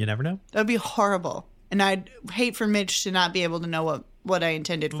 You never know. That would be horrible. And I'd hate for Mitch to not be able to know what I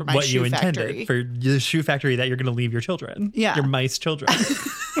intended for my What shoe you intended factory. for the shoe factory that you're going to leave your children. Yeah. Your mice children.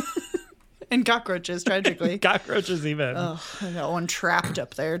 And cockroaches, tragically. Cockroaches even. Oh, I got one trapped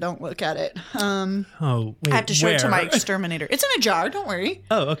up there. Don't look at it. Oh, wait. I have to show it to my where? exterminator. It's in a jar. Don't worry.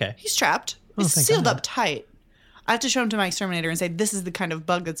 Oh, okay. He's trapped. It's thank sealed God. up tight. I have to show him to my exterminator and say, this is the kind of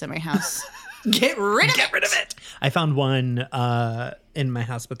bug that's in my house. Get rid of it. Get rid of it. I found one in my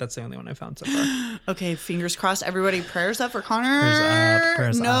house, but that's the only one I found so far. Okay, fingers crossed. Everybody, prayers up for Connor. Prayers up,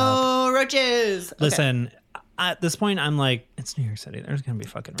 prayers no roaches. Okay. Listen, at this point, I'm like, it's New York City. There's going to be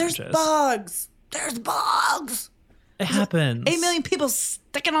fucking There's roaches. bugs. There's bugs. It happens. 8 million people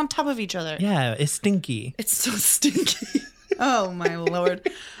sticking on top of each other. Yeah, it's stinky. It's so stinky. Oh, my Lord.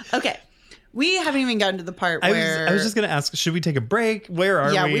 Okay. We haven't even gotten to the part where... I was just going to ask, should we take a break? Where are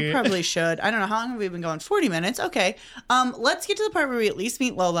we? Yeah, we probably should. I don't know. How long have we been going? 40 minutes. Okay. Let's get to the part where we at least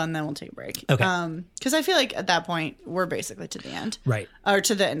meet Lola and then we'll take a break. Okay. Because I feel like at that point, we're basically to the end. Right. Or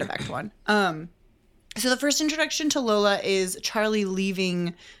to the end of Act 1. So the first introduction to Lola is Charlie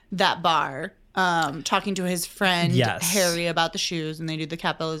leaving that bar, talking to his friend Yes. Harry about the shoes, and they do the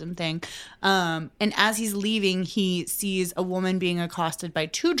capitalism thing. And as he's leaving, he sees a woman being accosted by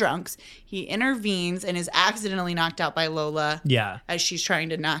two drunks. He intervenes and is accidentally knocked out by Lola. Yeah. As she's trying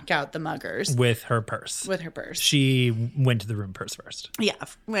to knock out the muggers With her purse. with her purse. She went to the room purse first. Yeah,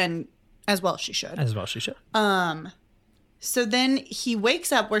 when as well she should. As well she should. So then he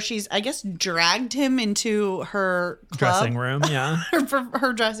wakes up where she's, I guess, dragged him into her club, Dressing room, yeah.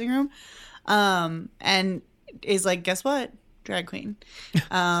 her dressing room, and is like, guess what? Drag queen.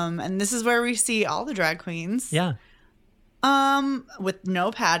 And this is where we see all the drag queens. Yeah. With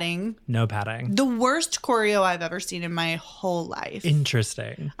no padding. No padding. The worst choreo I've ever seen in my whole life.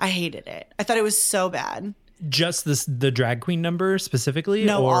 Interesting. I hated it. I thought it was so bad. Just the drag queen number specifically?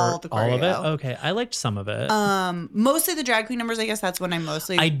 No, or all the all of it? choreo. Okay. I liked some of it. Mostly the drag queen numbers, I guess that's when I was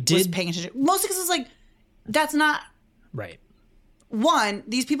paying attention. Mostly because it's like, that's not, right. one,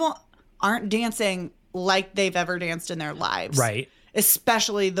 these people aren't dancing like they've ever danced in their lives. Right.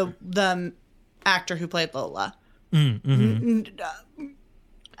 Especially the actor who played Lola. Mm-hmm.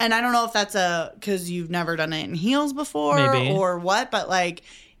 And I don't know if that's because you've never done it in heels before Maybe. or what, but like,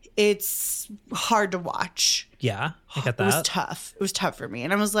 it's hard to watch. Yeah. I get that. It was tough. It was tough for me.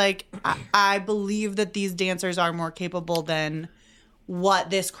 And I was like, I believe that these dancers are more capable than what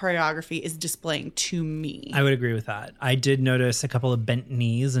this choreography is displaying to me. I would agree with that. I did notice a couple of bent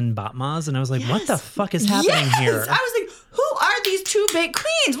knees and batmas, and I was like, what the fuck is happening here? I was like, who are these two big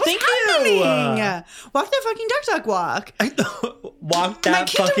queens? What's Thank you. happening? Walk that fucking duck walk. Walk My that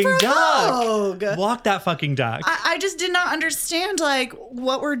kingdom fucking for duck. Vogue. Walk that fucking duck. I just did not understand like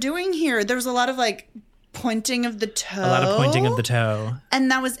what we're doing here. There was a lot of like pointing of the toe. A lot of pointing of the toe.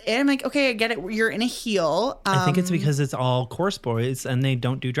 And that was it. I'm like, okay, I get it. You're in a heel. I think it's because it's all course boys and they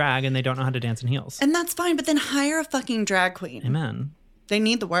don't do drag and they don't know how to dance in heels. And that's fine, but then hire a fucking drag queen. Amen. They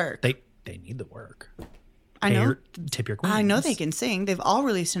need the work. They need the work. I know. Tip your queens. I know they can sing. They've all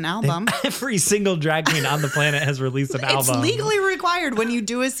released an album. Every single drag queen on the planet has released an It's album. legally required when you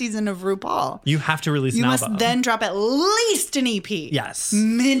do a season of RuPaul. You have to release You an must album. then drop at least an EP. Yes.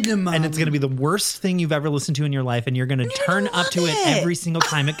 Minimum. And it's going to be the worst thing you've ever listened to in your life, and you're going to turn up to it every single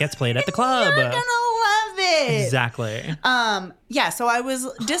time it gets played at the club. You're gonna love it. Exactly. Yeah, so I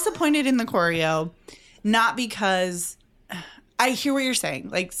was disappointed in the choreo, not because I hear what you're saying.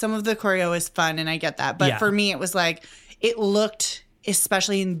 Like some of the choreo is fun and I get that. But Yeah. for me, it was like, it looked,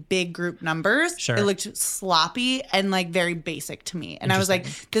 especially in big group numbers, Sure. it looked sloppy and like very basic to me. And I was like,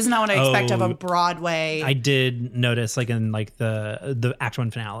 this is not what I expect of a Broadway. I did notice, like in like the Act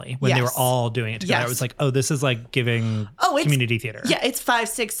One finale when they were Yes. all doing it together. Yes. It was like, oh, this is like giving it's- community theater. Yeah, it's 5,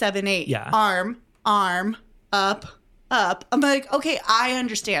 6, 7, 8. Yeah. Arm, up. I'm like, okay, I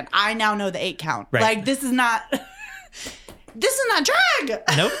understand. I now know the 8 count. Right. Like this is not this is not drag.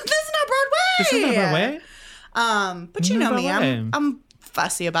 Nope. This is not Broadway. This is not Broadway. But you know me, Broadway. I'm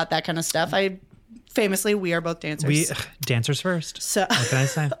fussy about that kind of stuff. Famously, we are both dancers. We dancers first. So What can I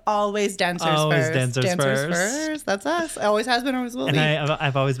say? always dancers Always first. dancers first. That's us. Always has been, always will And be.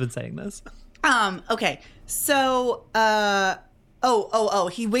 I've always been saying this. Okay. So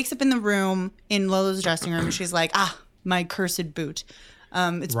he wakes up in the room in Lola's dressing room and she's like, my cursed boot.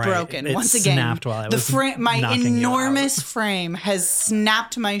 It's Right. broken It once again. snapped while I was my knocking you enormous frame has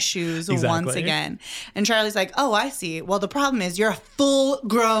snapped my shoes once Exactly. again. And Charlie's like, oh, I see. Well, the problem is you're a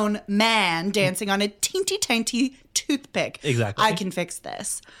full-grown man dancing on a teeny tiny toothpick. Exactly. I can fix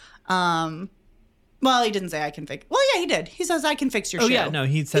this. Well, he didn't say I can fix. Well, yeah, he did. He says I can fix your Oh shoe. yeah, no,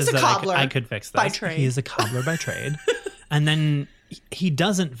 he says He's a that cobbler I could fix this. by trade. He is a cobbler by trade. And then he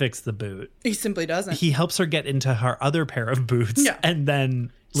doesn't fix the boot. He simply doesn't. He helps her get into her other pair of boots Yeah. and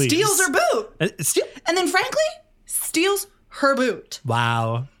then leaves. Steals her boot. Steal? And then, frankly, steals her boot.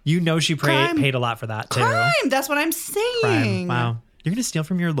 Wow. You know she Crime. paid a lot for that too. Crime. That's what I'm saying. Crime. Wow. You're going to steal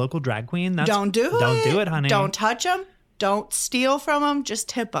from your local drag queen? Don't do it. Don't do it, honey. Don't touch them. Don't steal from them. Just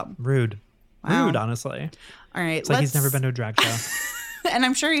tip them. Rude. Wow. Rude, honestly. All right. It's like he's never been to a drag show. And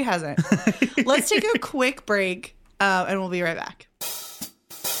I'm sure he hasn't. Let's take a quick break and we'll be right back.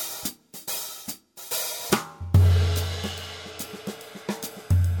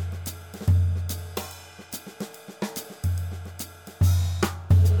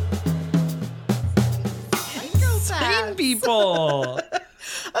 Insane people.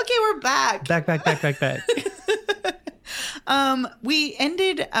 Okay, we're back. Back. We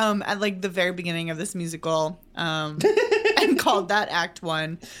ended at like the very beginning of this musical and called that Act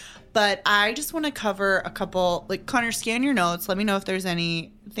One. But I just want to cover a couple, like Connor, scan your notes. Let me know if there's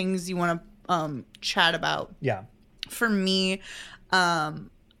any things you want to chat about. Yeah. For me,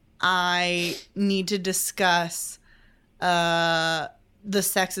 I need to discuss the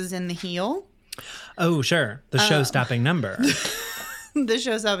sexes in the heel. Oh, sure. The show-stopping number. The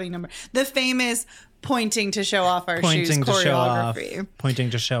show-stopping number. The famous pointing to show off our shoes Pointing to show off. choreography. Pointing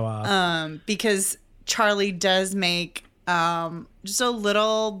to show off. Because Charlie does make just a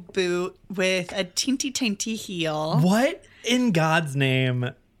little boot with a teeny heel. What in God's name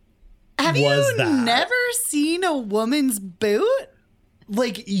Have was you that? never seen a woman's boot?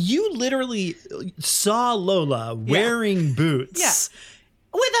 Like, you literally saw Lola wearing boots.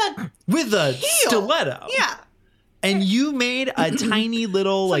 Yeah. With a heel. stiletto. Yeah. And you made a tiny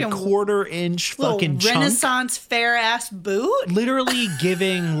little, like, like a quarter-inch fucking chunk. Renaissance fair-ass boot. Literally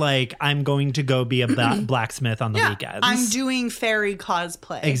giving, like, I'm going to go be a blacksmith on the weekends. I'm doing fairy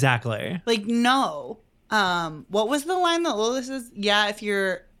cosplay. Exactly. Like, no. What was the line that Lola says? Yeah, if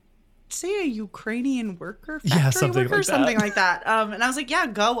you're, say, a Ukrainian worker, factory something worker, like that. something like that. And I was like, yeah,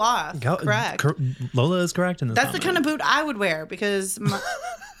 go off. Correct. Lola is correct in this That's the moment. kind of boot I would wear because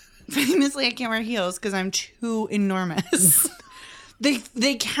famously I can't wear heels because I'm too enormous.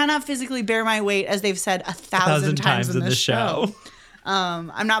 They cannot physically bear my weight, as they've said 1,000 times in this show.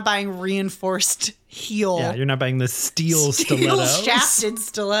 I'm not buying reinforced heel. Yeah, you're not buying the steel stilettos. Shafted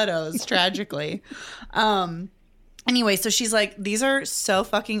stilettos, tragically. Anyway, so she's like, these are so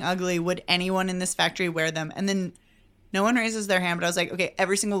fucking ugly. Would anyone in this factory wear them? And then no one raises their hand, but I was like, okay,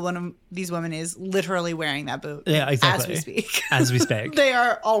 every single one of these women is literally wearing that boot. Yeah, exactly. As we speak. As we speak. They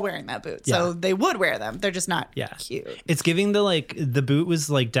are all wearing that boot. So Yeah. they would wear them. They're just not cute. It's giving the boot was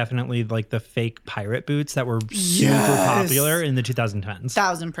like definitely like the fake pirate boots that were super popular in the 2010s.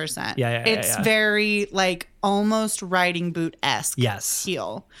 1,000%. Yeah, It's very like almost riding boot-esque Yes.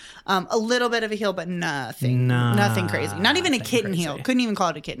 heel. A little bit of a heel, but nothing crazy. Not even a kitten heel. crazy. Couldn't even call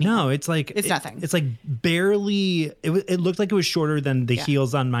it a kitten heel. No, it's like It's nothing. It's like barely. It looked like it was shorter than the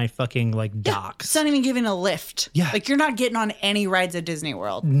heels on my fucking like docks. It's not even giving a lift. Yeah. Like you're not getting on any rides at Disney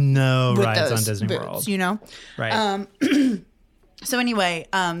World. No with rides those on Disney boots, World. You know? Right. So anyway,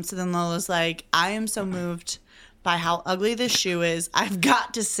 so then Lola's like, I am so moved by how ugly this shoe is. I've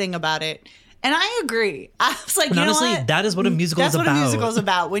got to sing about it. And I agree. I was like, And you honestly, know what? that is what a musical That's is what about. a musical is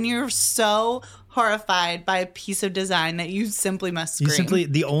about. When you're so horrified by a piece of design that you simply must scream. You simply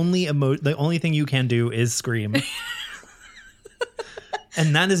the only thing you can do is scream.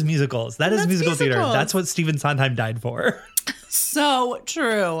 And that is musicals. That's musical theater. musicals. That's what Stephen Sondheim died for. So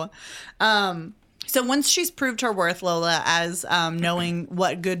true. So once she's proved her worth, Lola, as knowing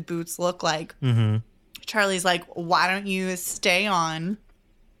what good boots look like, Charlie's like, why don't you stay on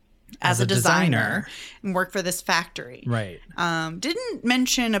as a designer and work for this factory? Right. Didn't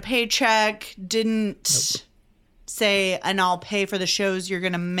mention a paycheck, didn't say, and I'll pay for the shows you're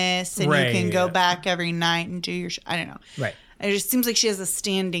going to miss and you can go back every night and do your I don't know. Right. It just seems like she has a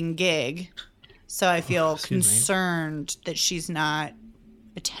standing gig. So I feel excuse me. concerned that she's not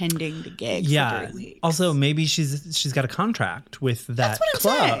attending the gig Yeah. for 3 weeks. Also, maybe she's got a contract with that That's what I'm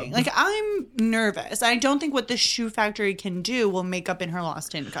club. saying. Like, I'm nervous. I don't think what this shoe factory can do will make up in her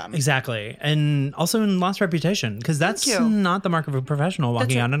lost income. Exactly. And also in lost reputation, because that's you. not the mark of a professional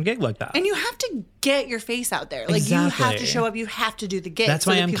walking right. out on a gig like that. And you have to get your face out there. Like, you have to Exactly. show up. You have to do the gig. That's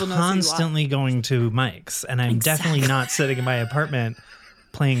so why that I'm people know who you are. constantly going to mics, and I'm definitely not sitting in my apartment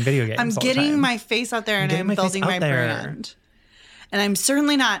playing video games. I'm all the getting time. my face out there and getting I'm my face building out my there. brand. And I'm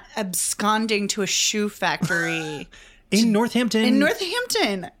certainly not absconding to a shoe factory in Northampton. in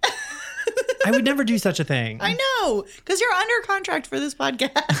Northampton. I would never do such a thing. I know, because you're under contract for this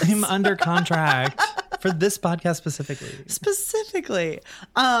podcast. I'm under contract for this podcast specifically.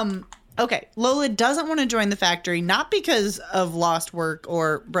 Okay, Lola doesn't want to join the factory, not because of lost work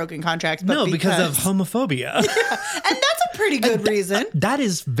or broken contracts, but No, because of homophobia. and that's a pretty good reason. That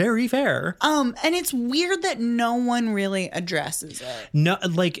is very fair. And it's weird that no one really addresses it. No,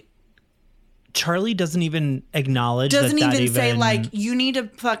 like Charlie doesn't even acknowledge. Doesn't that even say like, you need to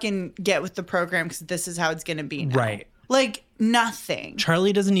fucking get with the program because this is how it's going to be now. Right. Like nothing.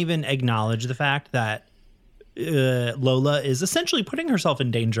 Charlie doesn't even acknowledge the fact that Lola is essentially putting herself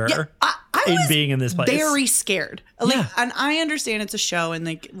in danger I in was being in this place. very scared. Like, Yeah. and I understand it's a show and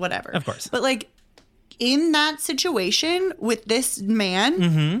like whatever. Of course. But like in that situation with this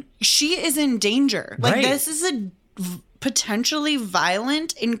man, she is in danger. Like Right. this is a potentially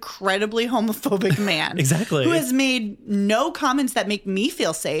violent, incredibly homophobic man. Exactly. Who has made no comments that make me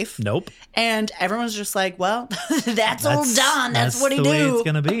feel safe. Nope. And everyone's just like, well, that's old Don. That's what he the way do. it's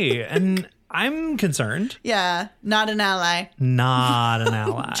gonna be, and I'm concerned. Yeah, not an ally. Not an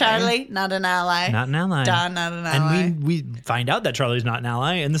ally. Charlie, not an ally. Not an ally. Don, not an ally. And we find out that Charlie's not an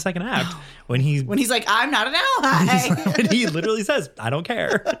ally in the second act when he's like, I'm not an ally. and he literally says, "I don't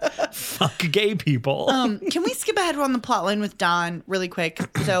care. Fuck gay people." Can we skip ahead on the plot line with Don really quick?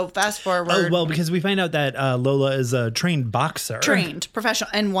 So fast forward. Oh well, because we find out that Lola is a trained boxer. Trained, professional,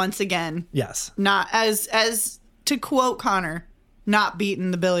 and once again, Yes. not as to quote Connor, not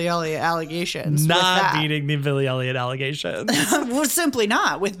beating the Billy Elliot allegations. Not beating the Billy Elliot allegations. Well, simply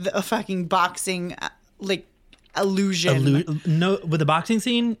not with a fucking boxing like illusion. No, with the boxing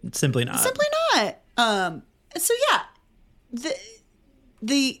scene, simply not. Simply not. So yeah,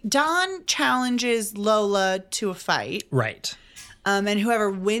 the Don challenges Lola to a fight. Right. And whoever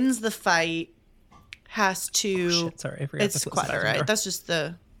wins the fight has to. Shit, sorry, I forgot. It's Quetta, right? That's just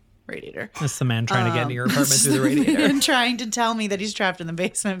the radiator. That's the man trying to get into your apartment This through the is radiator. man trying to tell me that he's trapped in the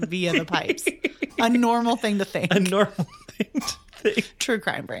basement via the pipes. A normal thing to think. A normal thing to think. True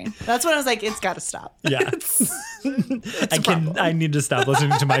crime brain. That's when I was like, it's got to stop. Yeah. It's a problem. I need to stop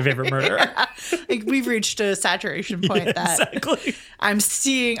listening to My Favorite Murder. Like, we've reached a saturation point Yeah, that exactly.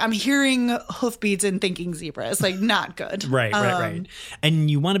 I'm hearing hoofbeats and thinking zebras. Like, not good. Right. And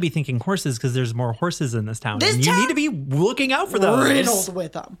you want to be thinking horses because there's more horses in this town. This and you town- need to be looking out for those. Riddled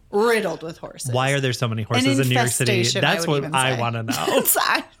with them. Riddled with horses. Why are there so many horses in New York City? infestation, That's would what even I say. want to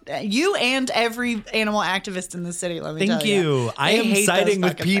know. You and every animal activist in the city, let me Thank tell you. I They am hate siding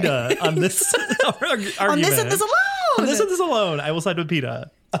those with fucking PETA on this argument. On this and this alone. On this and this alone, I will side with PETA.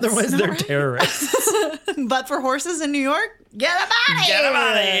 Otherwise, they're terrorists. But for horses in New York, get them out of Get here. them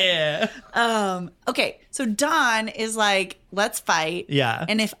out of here. Okay, so Don is like, let's fight. Yeah.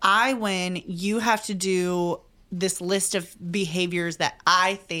 And if I win, you have to do this list of behaviors that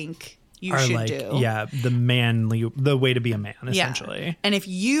I think you Are should like, do. yeah, the way to be a man, essentially. And if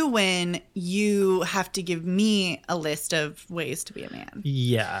you win, you have to give me a list of ways to be a man.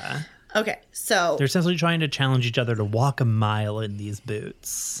 Yeah. Okay, so They're essentially trying to challenge each other to walk a mile in these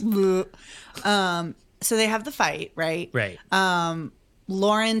boots. so they have the fight, right? Right.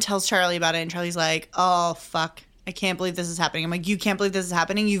 Lauren tells Charlie about it, and Charlie's like, "Oh fuck, I can't believe this is happening." I'm like, "You can't believe this is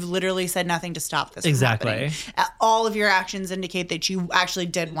happening? You've literally said nothing to stop this." Exactly. From happening. All of your actions indicate that you actually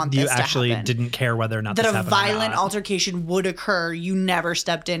did want You this to actually happen. didn't care whether or not That this a happened or violent not. altercation would occur. You never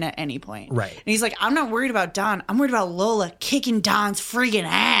stepped in at any point. Right. And he's like, "I'm not worried about Don. I'm worried about Lola kicking Don's freaking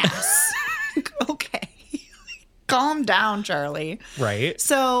ass." Okay. Calm down, Charlie. Right.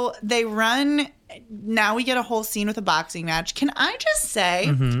 So they run. Now we get a whole scene with a boxing match. Can I just say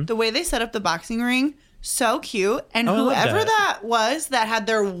the way they set up the boxing ring, so cute. And Oh, I love whoever that. that was that had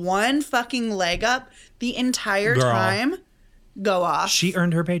their one fucking leg up the entire Girl. time, go off. She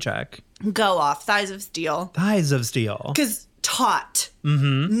earned her paycheck. Go off. Thighs of steel. Thighs of steel. Because taut.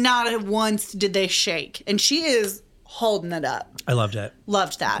 Not at once did they shake. And she is holding it up. I loved it.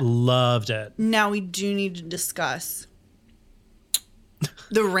 Loved that. Loved it. Now we do need to discuss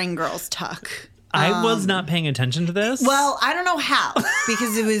the ring girls tuck. I was not paying attention to this. Well, I don't know how,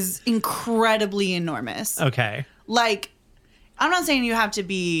 because it was incredibly enormous. Okay. Like, I'm not saying you have to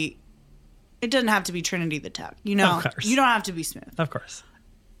be, it doesn't have to be Trinity the Tuck. You know, Of course. you don't have to be smooth. Of course.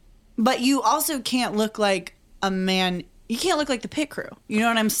 But you also can't look like a man. You can't look like the pit crew. You know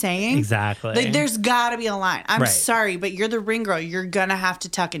what I'm saying? Exactly. Like, there's got to be a line. I'm Right. sorry, but you're the ring girl. You're going to have to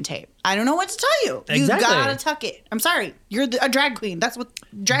tuck and tape. I don't know what to tell you. Exactly. You got to tuck it. I'm sorry. You're a drag queen. That's what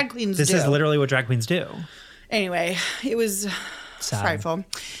drag queens This do. is literally what drag queens do. Anyway, it was Sad. frightful.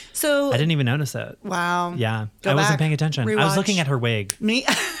 So, I didn't even notice it. wow. Yeah. Go I wasn't back, paying attention. I was rewatch. looking at her wig. Me,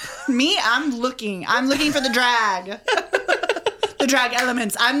 I'm looking for the drag. The drag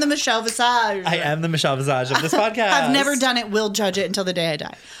elements. I'm the Michelle Visage. I am the Michelle Visage of this podcast. I've never done it. Will judge it until the day I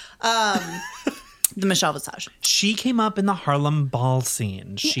die. The Michelle Visage. She came up in the Harlem ball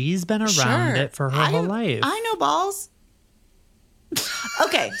scene. She's been around it for her whole life. I know balls.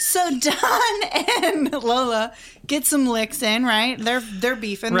 Okay, so Don and Lola get some licks in, right? They're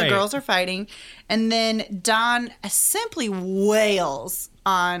beefing. Right. The girls are fighting, and then Don simply wails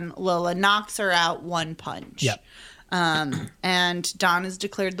on Lola, knocks her out one punch. Yep. And Don is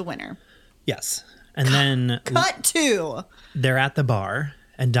declared the winner. Yes. And then Cut to. they're at the bar,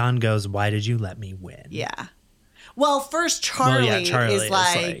 and Don goes, "Why did you let me win?" Yeah. Well, first Charlie, Charlie is is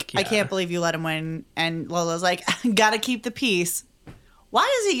like, like, I yeah. can't believe you let him win. And Lola's like, gotta keep the peace.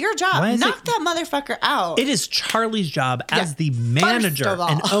 Why is it your job? Why is Knock it- that motherfucker out. It is Charlie's job as Yeah. the manager First of all.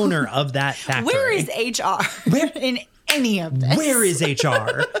 and owner of that factory. Where is HR in any of this? Where is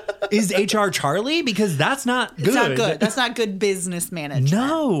HR? Is HR Charlie? Because that's not good. It's not good. That's not good business management.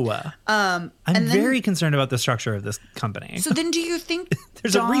 No. I'm and then- very concerned about the structure of this company. So then do you think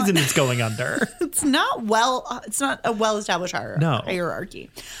There's Don- a reason it's going under. it's not a well-established hierarchy.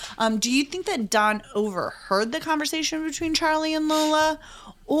 Do you think that Don overheard the conversation between Charlie and Lola?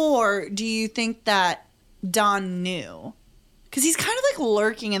 Or do you think that Don knew? Because he's kind of like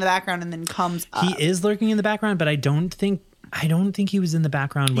lurking in the background and then comes up. He is lurking in the background, but I don't think he was in the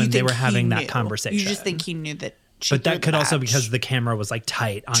background You when they think were having he that knew. conversation. You just think he knew that she But threw that the could also match. because the camera was like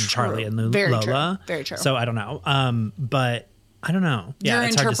tight on Charlie and Very Lola. true. Very true. So I don't know. But I don't know. Yeah, Your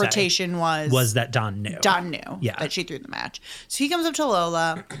it's hard to say. interpretation was that Don knew. Don knew Yeah. that she threw the match. So he comes up to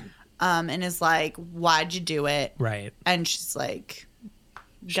Lola and is like, why'd you do it? Right. And she's like,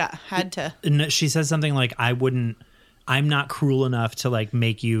 had to. And she says something like, I'm not cruel enough to like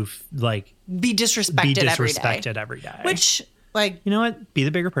make you like Be disrespected, every day. Which, like, you know what? Be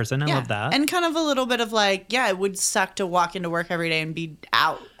the bigger person. I love that. And kind of a little bit of like, yeah, it would suck to walk into work every day and be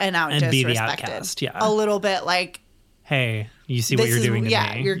out and disrespected. Be the outcast. Yeah. A little bit like, hey, you see what you're doing to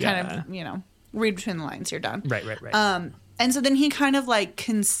me. You're kind of, you know, read between the lines. You're done. Right. And so then he kind of like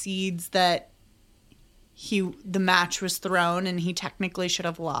concedes that the match was thrown and he technically should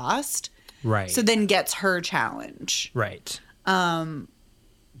have lost. Right. So then gets her challenge. Right. I'm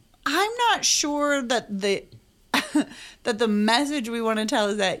not sure that that the message we want to tell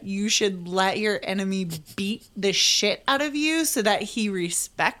is that you should let your enemy beat the shit out of you so that he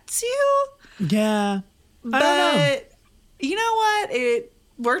respects you. Yeah. But you know what? It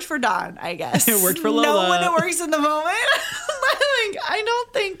worked for Don, I guess. It worked for Lola. No, when it works in the moment. Like, I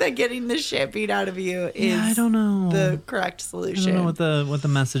don't think that getting the shit beat out of you is I don't know. the correct solution. I don't know what the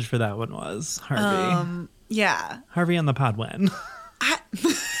message for that one was, Harvey. Yeah. Harvey on the pod win.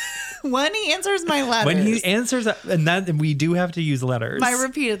 When he answers my letters. When he answers, and that we do have to use letters. My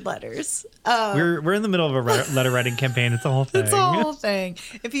repeated letters. We're in the middle of a letter writing campaign. It's a whole thing. It's a whole thing.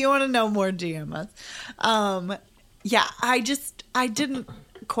 If you want to know more, DM us. Yeah, I didn't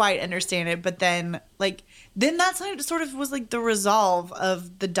quite understand it, but then that's sort of was like the resolve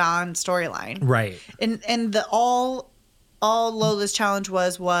of the Don storyline, Right. And the all Lola's challenge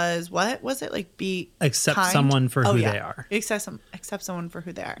was what was it, like, be Accept kind? someone for who they are. Accept someone for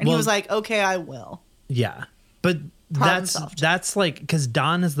who they are, and he was like, okay, I will. Yeah, but that's like because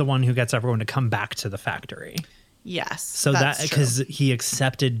Don is the one who gets everyone to come back to the factory. Yes, So that because he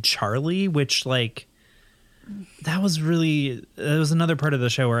accepted Charlie, which like that was another part of the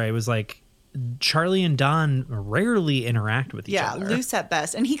show where I was like, Charlie and Don rarely interact with each other. Yeah, loose at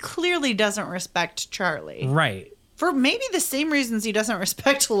best, and he clearly doesn't respect Charlie. Right. For maybe the same reasons he doesn't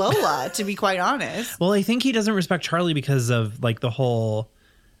respect Lola, to be quite honest. Well, I think he doesn't respect Charlie because of like the whole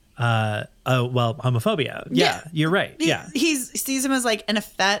homophobia. Yeah, you're right. He sees him as like an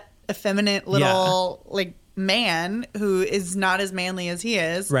effeminate little like man who is not as manly as he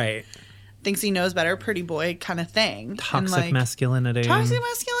is. Right. Thinks he knows better, pretty boy kind of thing. Toxic masculinity.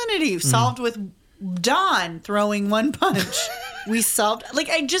 Solved with Don throwing one punch. We solved, like,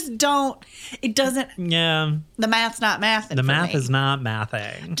 I just don't, it doesn't, yeah, the math's not mathing. The math is not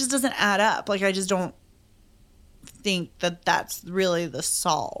mathing. It just doesn't add up. Like, I just don't think that that's really the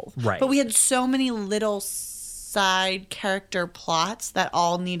solve. Right. But we had so many little side character plots that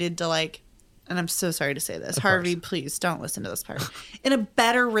all needed to, like, and I'm so sorry to say this, Harvey, please don't listen to this part. In a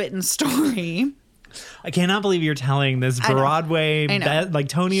better written story. I cannot believe you're telling this Broadway, like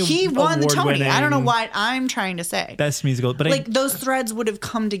Tony he won the Tony. Winning, I don't know what I'm trying to say. Best musical, but like those threads would have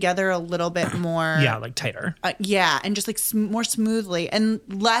come together a little bit more. Yeah, like tighter. Yeah, and just like more smoothly and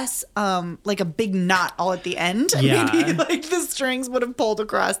less like a big knot all at the end. Yeah, maybe like the strings would have pulled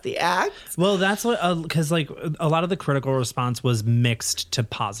across the act. Well, that's what because like a lot of the critical response was mixed to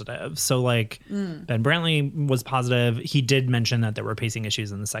positive. So like Ben Brantley was positive. He did mention that there were pacing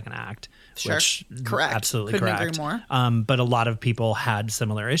issues in the second act. Sure. Which, correct. Absolutely Couldn't correct. agree more. But a lot of people had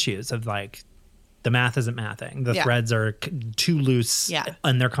similar issues of like the math isn't mathing. The threads are too loose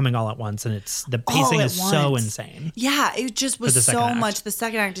and they're coming all at once. And the pacing is so insane. Yeah, it just was so much. The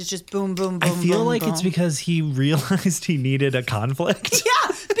second act is just boom, boom, boom, I feel boom, like boom. it's because he realized he needed a conflict. Yeah,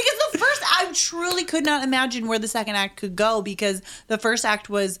 because the first I truly could not imagine where the second act could go because the first act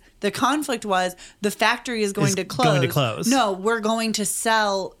was the conflict was the factory is going to close. No, we're going to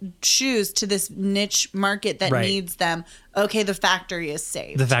sell shoes to this niche market that needs them. Okay, the factory is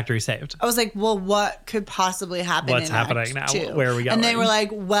saved. The factory saved. I was like, well, what could possibly happen? What's happening now? Two? Where are we going? And they were like,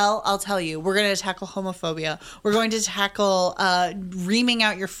 well, I'll tell you. We're going to tackle homophobia. We're going to tackle reaming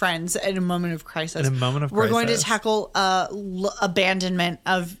out your friends in a moment of crisis. We're going to tackle abandonment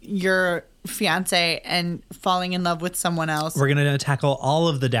of your fiance and falling in love with someone else. We're going to tackle all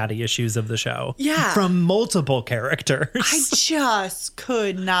of the daddy issues of the show. Yeah. From multiple characters. I just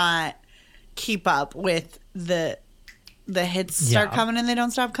could not keep up with the hits start coming and they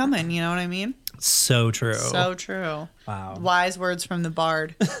don't stop coming. You know what I mean? So true. So true. Wow. Wise words from the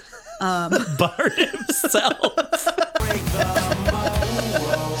bard. Bard himself.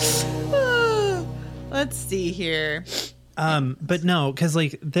 Let's see here. But no, because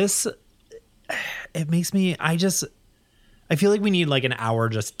like this, it makes me, I feel like we need like an hour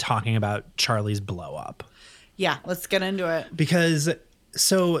just talking about Charlie's blow up. Yeah, let's get into it. Because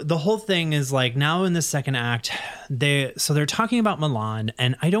so the whole thing is like now in the second act, they're talking about Milan,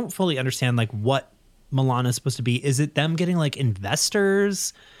 and I don't fully understand like what Milan is supposed to be. Is it them getting like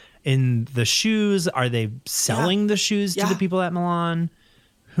investors in the shoes? Are they selling the shoes to the people at Milan?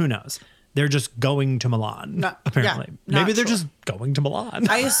 Who knows? They're just going to Milan, apparently. Maybe they're just going to Milan.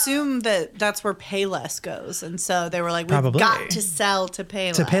 I assume that that's where Payless goes. And so they were like, we've Probably. got to sell to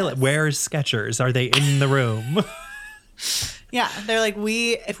Payless. To Payless. Where's Skechers? Are they in the room? Yeah. They're like,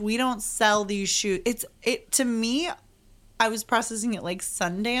 if we don't sell these shoes, to me, I was processing it like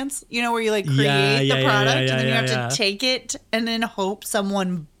Sundance, where you like create the product and then you have to take it and then hope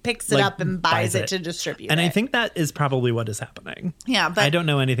someone picks it up and buys it to distribute and it. I think that is probably what is happening. Yeah, but I don't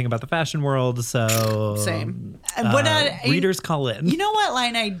know anything about the fashion world, so same. Readers call in. You know what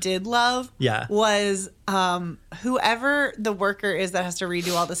line I did love? Yeah. Was whoever the worker is that has to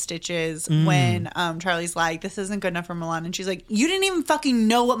redo all the stitches when Charlie's like, this isn't good enough for Milan. And she's like, you didn't even fucking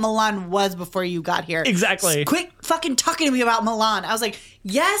know what Milan was before you got here. Exactly. Quit fucking talking to me about Milan. I was like,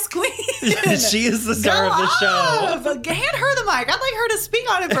 yes, queen. She is the star of the show. Hand her the mic. I'd like her to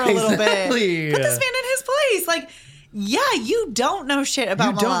speak on it for a little bit. Put this man in his place. Like, yeah, you don't know shit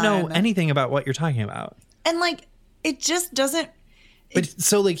about Milan. You don't know anything about what you're talking about. And like, it just doesn't. But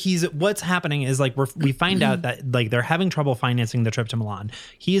so like what's happening is like we find out that like they're having trouble financing the trip to Milan.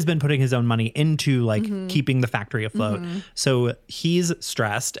 He has been putting his own money into like keeping the factory afloat. So he's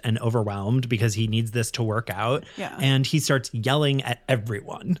stressed and overwhelmed because he needs this to work out. Yeah. And he starts yelling at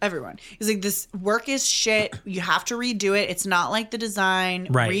everyone. He's like, this work is shit. You have to redo it. It's not like the design.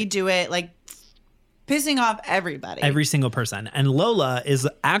 Right. Redo it. Like, pissing off everybody. Every single person. And Lola is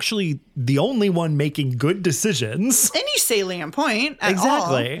actually the only one making good decisions. Any salient point at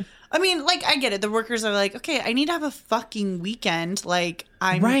exactly. all. I mean, like, I get it. The workers are like, okay, I need to have a fucking weekend. Like,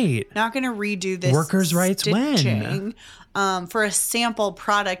 I'm not going to redo this workers' rights when? For a sample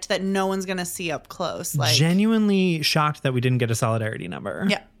product that no one's going to see up close. Like, genuinely shocked that we didn't get a solidarity number.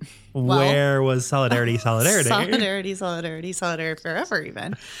 Yeah. Where was solidarity? Solidarity forever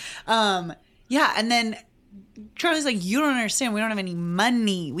even. Yeah, and then Charlie's like, you don't understand. We don't have any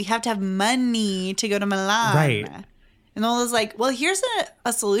money. We have to have money to go to Milan. Right. And Lola's like, well, here's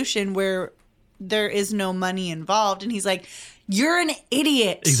a solution where there is no money involved. And he's like, you're an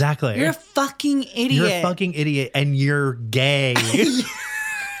idiot. Exactly. You're a fucking idiot. You're a fucking idiot and you're gay.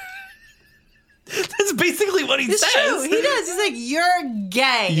 That's basically what he says. True. He does. He's like, you're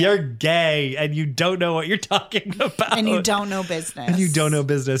gay. You're gay and you don't know what you're talking about. And you don't know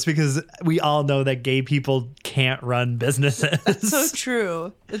business. Because we all know that gay people can't run businesses. That's so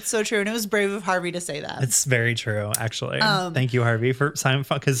true. It's so true. And it was brave of Harvey to say that. It's very true, actually. Thank you, Harvey,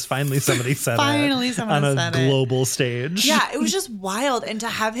 because finally somebody said it on a global stage. Yeah, it was just wild. And to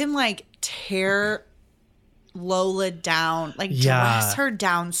have him like tear Lola down, like dress her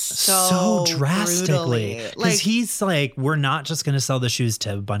down so drastically. Because he's like, we're not just going to sell the shoes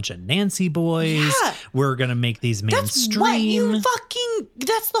to a bunch of Nancy boys. Yeah. We're going to make these mainstream.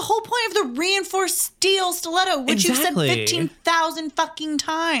 That's the whole point of the reinforced steel stiletto, which you've said 15,000 fucking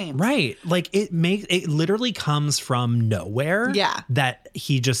times. Right. Like it literally comes from nowhere. Yeah. That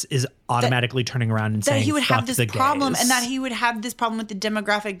he just is automatically turning around and saying, that he would have this problem, gays. and that he would have this problem with the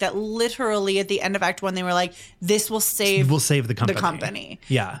demographic that literally at the end of Act 1 they were like, this will save the company.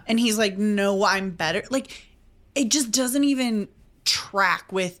 Yeah. And he's like, no, I'm better. Like, it just doesn't even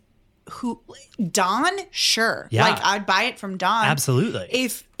track with Don. Sure. Yeah. Like, I'd buy it from Don. Absolutely.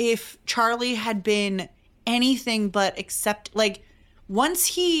 If Charlie had been anything but once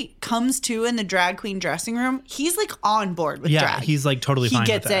he comes to in the drag queen dressing room, he's like on board with drag. Yeah, he's like totally fine with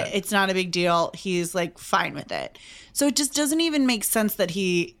it. He gets it. It's not a big deal. He's like fine with it. So it just doesn't even make sense that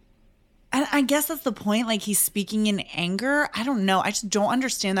and I guess that's the point. Like, he's speaking in anger. I don't know. I just don't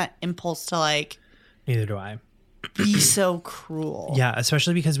understand that impulse to like. Neither do I. Be so cruel. Yeah,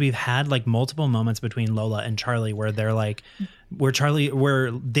 especially because we've had like multiple moments between Lola and Charlie where they're like, where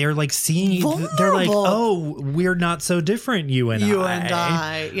they're like seeing, vulnerable. They're like, oh, we're not so different, you and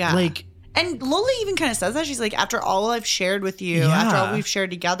I. Yeah. Like, and Lola even kind of says that. She's like, after all I've shared with you, after all we've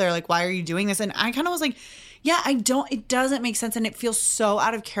shared together, like, why are you doing this? And I kind of was like, yeah, it doesn't make sense. And it feels so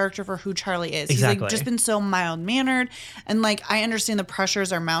out of character for who Charlie is. Exactly. He's like just been so mild mannered. And like, I understand the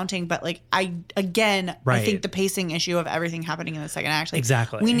pressures are mounting, but like, I think the pacing issue of everything happening in the second act, like,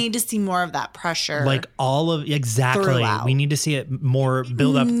 exactly. we need to see more of that pressure. Like throughout. We need to see it more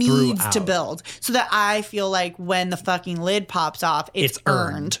build up throughout. Needs to build so that I feel like when the fucking lid pops off, it's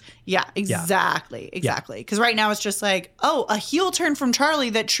earned. Yeah, exactly. Yeah. Exactly. Because right now it's just like, oh, a heel turn from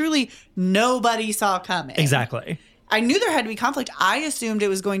Charlie that truly nobody saw coming. Exactly. I knew there had to be conflict. I assumed it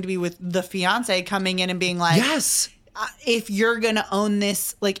was going to be with the fiance coming in and being like, yes, if you're going to own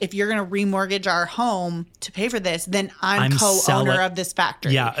this, like if you're going to remortgage our home to pay for this, then I'm co-owner of this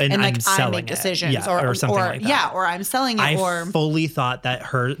factory. Yeah, and like I'm selling I make decisions it. Yeah, or something like that. Yeah, or I'm selling it. I fully thought that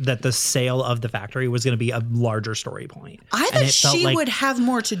the sale of the factory was going to be a larger story point. I thought she would have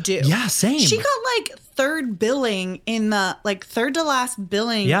more to do. Yeah, same. She got like third billing in the third to last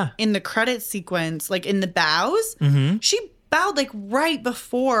billing in the credit sequence, like in the bows. Mm-hmm. She bowed like right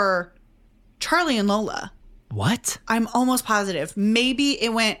before Charlie and Lola. What? I'm almost positive. Maybe it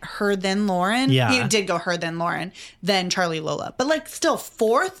went her, then Lauren. Yeah. It did go her, then Lauren, then Charlie, Lola. But like still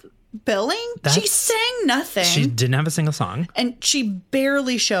fourth billing? She sang nothing. She didn't have a single song. And she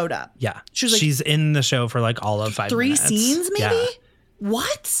barely showed up. Yeah. She was like, she's in the show for like all of 5 minutes. 3 scenes maybe? Yeah.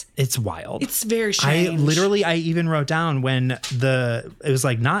 What? It's wild. It's very strange. I even wrote down when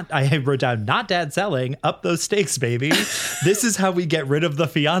I wrote down, not dad selling, up those stakes, baby. This is how we get rid of the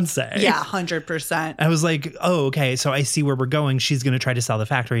fiance. Yeah, 100%. I was like, oh, okay. So I see where we're going. She's going to try to sell the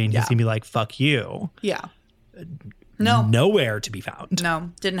factory and he's going to be like, fuck you. Yeah. No. Nowhere to be found.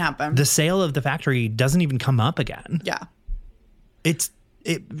 No, didn't happen. The sale of the factory doesn't even come up again. Yeah. It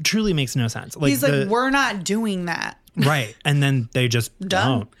truly makes no sense. Like, he's like, we're not doing that. Right. And then they just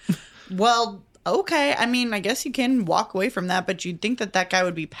done. don't. Well, okay. I mean, I guess you can walk away from that, but you'd think that guy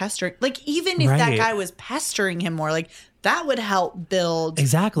would be pestering. Like, even if that guy was pestering him more, like, that would help build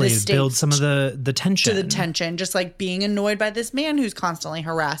build some of the tension. To the tension. Just like being annoyed by this man who's constantly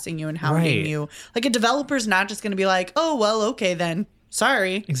harassing you and hounding you. Like, a developer's not just going to be like, oh, well, okay, then.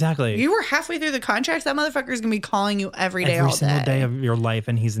 Sorry. Exactly. You were halfway through the contract. That motherfucker is going to be calling you every day, all day. Every single day of your life,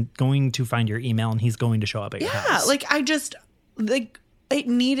 and he's going to find your email, and he's going to show up at your house. Yeah, like I just I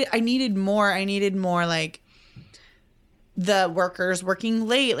needed more. I needed more like the workers working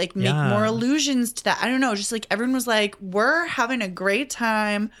late, like make more allusions to that. I don't know. Just like everyone was like, we're having a great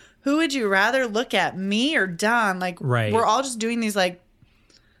time. Who would you rather look at, me or Don? Like, we're all just doing these like,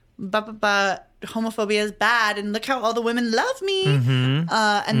 homophobia is bad, and look how all the women love me. Mm-hmm.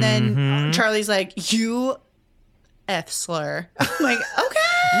 And then Charlie's like, you F slur. I'm like, okay.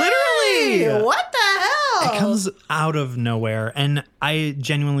 Literally. What the hell? It comes out of nowhere. And I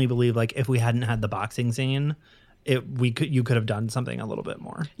genuinely believe, like, if we hadn't had the boxing scene, you could have done something a little bit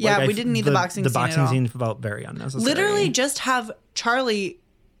more. Yeah, like, we didn't need the boxing scene. The boxing scene felt very unnecessary. Literally just have Charlie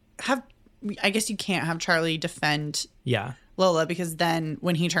I guess you can't have Charlie defend Lola, because then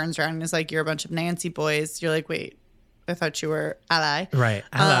when he turns around and is like, you're a bunch of Nancy boys, you're like, wait, I thought you were ally. Right.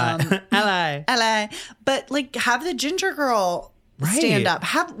 Ally. Ally. But like, have the ginger girl stand up.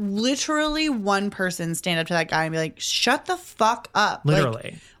 Have literally one person stand up to that guy and be like, shut the fuck up. Literally.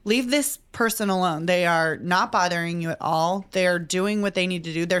 Like, leave this person alone. They are not bothering you at all. They are doing what they need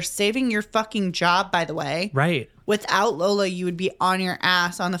to do. They're saving your fucking job, by the way. Right. Without Lola, you would be on your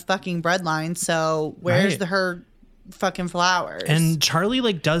ass on the fucking breadline. So where's her fucking flowers? And Charlie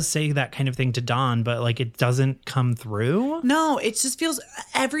like does say that kind of thing to Don, but like it doesn't come through. No, it just feels,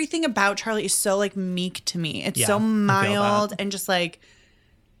 everything about Charlie is so like meek to me. It's so mild and just like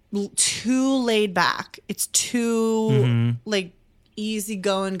too laid back. It's too like easy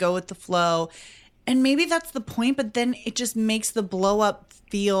going, go with the flow. And maybe that's the point, but then it just makes the blow up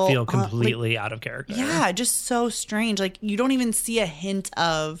feel completely out of character. Yeah, just so strange. Like you don't even see a hint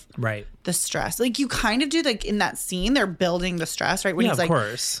of the stress. Like you kind of do, like in that scene, they're building the stress, right? When he's like,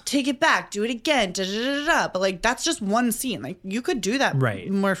 course. Take it back, do it again, But like that's just one scene. Like you could do that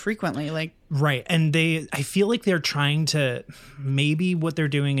more frequently. Like and I feel like they're trying to, maybe what they're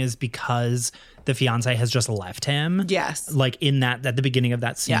doing is because the fiance has just left him. Yes. Like in that, at the beginning of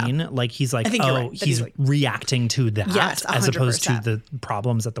that scene, like he's like, he's like, reacting to that as opposed to the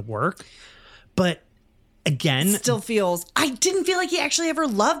problems at the work. But again, still feels, I didn't feel like he actually ever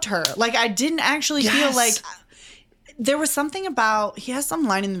loved her. Like I didn't actually feel like, there was something about, he has some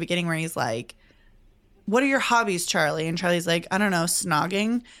line in the beginning where he's like, what are your hobbies, Charlie? And Charlie's like, I don't know,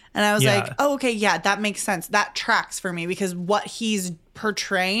 snogging. And I was like, oh, okay, yeah, that makes sense. That tracks for me, because what he's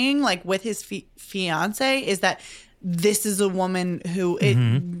portraying, like with his fiance, is that this is a woman who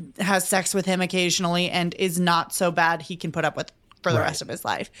has sex with him occasionally and is not so bad he can put up with for the rest of his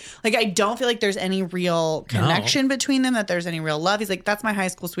life. Like, I don't feel like there's any real connection between them, that there's any real love. He's like, that's my high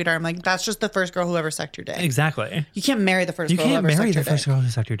school sweetheart. I'm like, that's just the first girl who ever sucked your dick. Exactly. You can't marry the first girl who ever sucked your dick. You can't marry the first girl who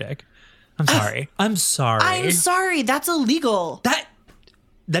sucked your dick. I'm sorry. I'm sorry. That's illegal.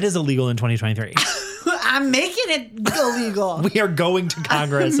 That is illegal in 2023. I'm making it illegal. We are going to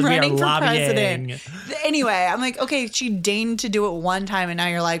Congress and we are lobbying. President. Anyway, I'm like, okay, she deigned to do it one time, and now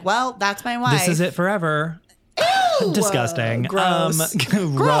you're like, well, that's my wife. This is it forever. Ew, disgusting. Gross.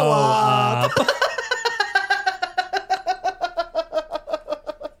 Grow up.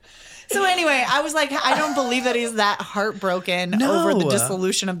 So anyway, Anyway, I was like, I don't believe that he's that heartbroken over the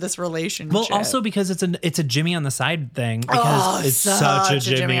dissolution of this relationship. Well, also because it's a Jimmy on the side thing, because it's such a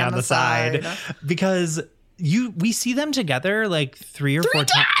Jimmy on the side. Because we see them together like three or four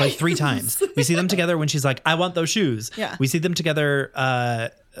times, like 3 times. We see them together when she's like, I want those shoes. Yeah. We see them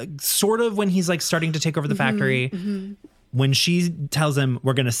together sort of when he's like starting to take over the factory. When she tells him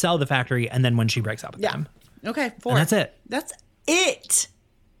we're going to sell the factory, and then when she breaks up with him. Okay, 4. And that's it. That's it.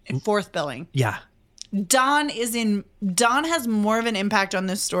 And 4th billing. Yeah. Don has more of an impact on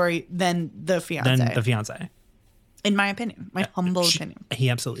this story than the fiance. In my opinion, my humble opinion. He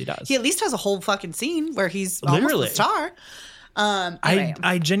absolutely does. He at least has a whole fucking scene where he's almost the star. Anyway.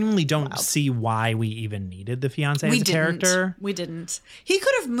 I genuinely don't see why we even needed the fiance as a character. We didn't. He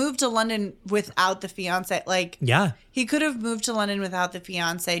could have moved to London without the fiance. Like, yeah, he could have moved to London without the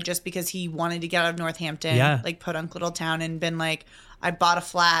fiance just because he wanted to get out of Northampton. Yeah, like Podunk Little Town, and been like, I bought a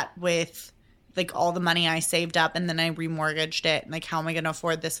flat with like all the money I saved up, and then I remortgaged it. And like, how am I going to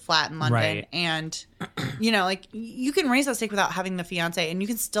afford this flat in London? Right. And you know, like you can raise that stake without having the fiance, and you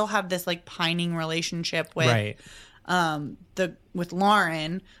can still have this like pining relationship with. Right. With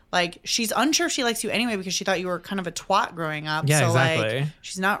Lauren, like she's unsure if she likes you anyway because she thought you were kind of a twat growing up. Yeah, so exactly. Like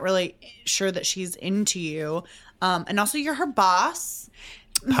she's not really sure that she's into you. And also you're her boss.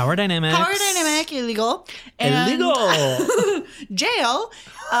 Power dynamic, illegal. Jail.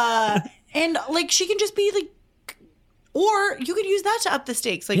 And like she can just be like, or you could use that to up the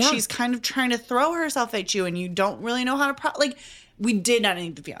stakes. Like she's kind of trying to throw herself at you and you don't really know how to like. We did not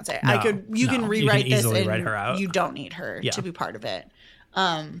need the fiance. You can rewrite this and write her out. You don't need her to be part of it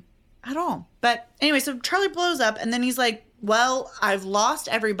at all. But anyway, so Charlie blows up and then he's like, well, I've lost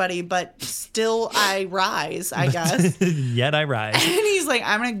everybody, but still I rise, I guess. Yet I rise. And he's like,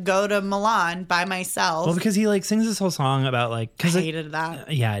 I'm going to go to Milan by myself. Well, because he like sings this whole song about like... I hated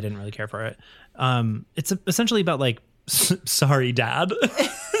that. Yeah, I didn't really care for it. It's essentially about like, sorry, Dad.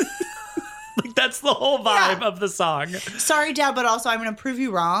 Like that's the whole vibe of the song. Sorry, Dad, but also I'm going to prove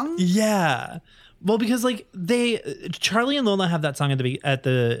you wrong. Yeah. Well, because like Charlie and Lola have that song at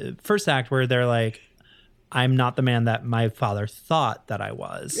the first act where they're like, I'm not the man that my father thought that I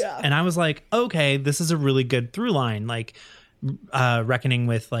was. Yeah. And I was like, okay, this is a really good through line. Like reckoning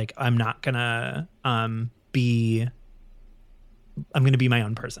with like, I'm gonna be my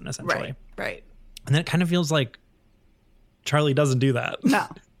own person essentially. Right. And then it kind of feels like Charlie doesn't do that. No.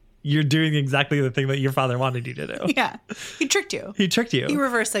 You're doing exactly the thing that your father wanted you to do. Yeah. He tricked you. He tricked you. He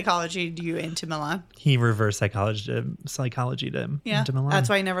reverse psychologied you into Milan. He reverse psychology him into Milan. That's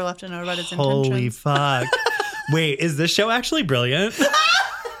why he never left a note about his Holy intentions. fuck. Wait, is this show actually brilliant?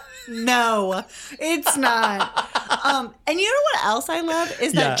 No, it's not. And you know what else I love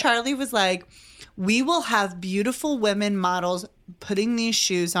is that Charlie was like, we will have beautiful women models putting these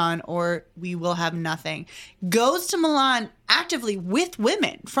shoes on or we will have nothing. Goes to Milan actively with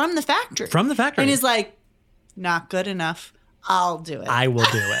women from the factory. And is like, not good enough. I'll do it. I will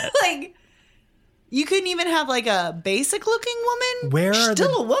do it. Like, you couldn't even have like a basic looking woman. Where are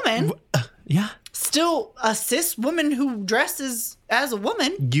still a woman. Yeah. Still a cis woman who dresses as a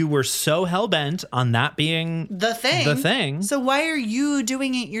woman. You were so hell-bent on that being the thing. So why are you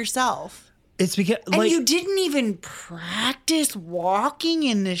doing it yourself? It's because and you didn't even practice walking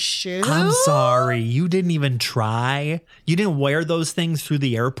in the shoe. I'm sorry. You didn't even try. You didn't wear those things through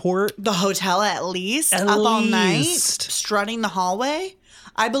the airport. The hotel at least. All night. Strutting the hallway.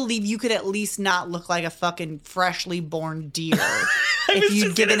 I believe you could at least not look like a fucking freshly born deer. If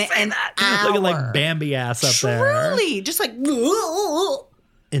you'd given it an hour. Looking like Bambi ass up there. Truly. Just like.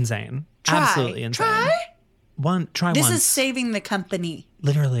 Insane. Try. Absolutely insane. Try this once. is saving the company.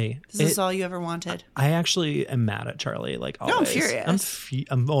 Literally. This is all you ever wanted. I actually am mad at Charlie, like always. No, I'm furious.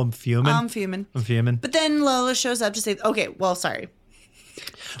 I'm fuming. I'm fuming. But then Lola shows up to say, okay, well, sorry.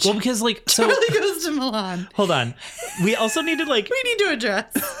 Well, because like... Charlie goes to Milan. Hold on. We also need to like... We need to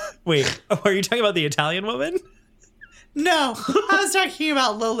address. Wait, are you talking about the Italian woman? No, I was talking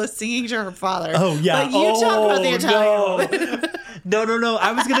about Lola singing to her father. Oh, yeah. Like, you talk about the Italian woman. No.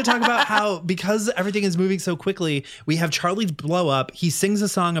 I was going to talk about how, because everything is moving so quickly, we have Charlie's blow up. He sings a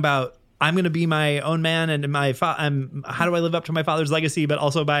song about, I'm going to be my own man and how do I live up to my father's legacy? But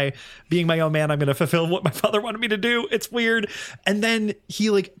also by being my own man, I'm going to fulfill what my father wanted me to do. It's weird. And then he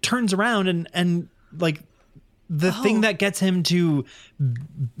like turns around and like, the thing that gets him to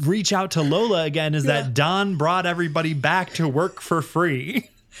reach out to Lola again is that Don brought everybody back to work for free.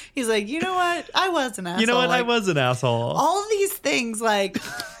 He's like, you know what? I was an asshole. You know what? Like, I was an asshole. All these things, like,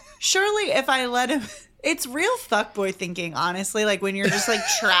 surely if I let him, It's real fuckboy thinking, honestly. Like when you're just like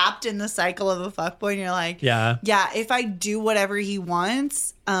trapped in the cycle of a fuckboy and you're like, Yeah. if I do whatever he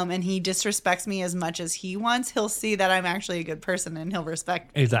wants, and he disrespects me as much as he wants, he'll see that I'm actually a good person and he'll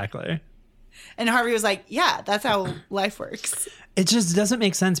respect me. Exactly. And Harvey was like, yeah, that's how life works. It just doesn't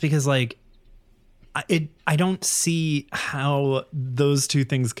make sense because like I don't see how those two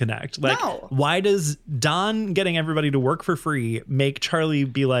things connect. Like, No. why does Don getting everybody to work for free make Charlie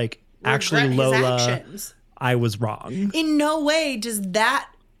be like, actually, Regret his Lola, actions. I was wrong? In no way does that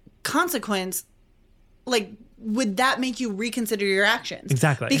consequence, like, would that make you reconsider your actions?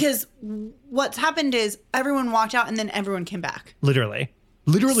 Exactly. Because what's happened is everyone walked out and then everyone came back. Literally,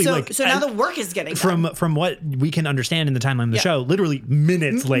 So now the work is getting done. from what we can understand in the timeline of the Yeah. show, literally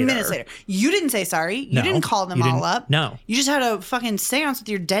minutes later. You didn't say sorry. You No, didn't call them you all didn't- up. no. You just had a fucking seance with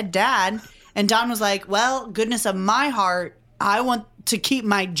your dead dad. And Don was like, well, goodness of my heart, I want to keep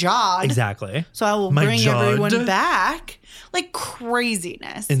my job. Exactly. So I will My bring jod. everyone back. Like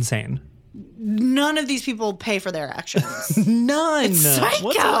craziness. Insane. None of these people pay for their actions. None. It's psycho.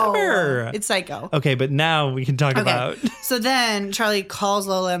 Whatsoever. It's psycho. Okay, but now we can talk about So then Charlie calls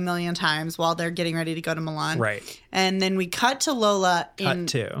Lola a million times while they're getting ready to go to Milan. Right. And then we cut to Lola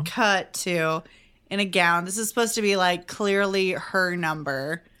cut to in a gown. This is supposed to be like clearly her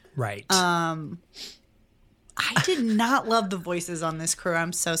number. right. I did not love the voices on this crew.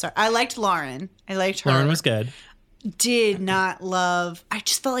 I'm so sorry. I liked Lauren. I liked her. Lauren was good. Did not love. I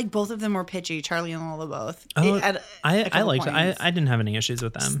just felt like both of them were pitchy. Charlie and Lola both. Oh, At a I couple liked it. points. I didn't have any issues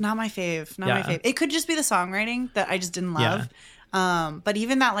with It's them. not my fave. Not my Yeah. fave. It could just be the songwriting that I just didn't love. But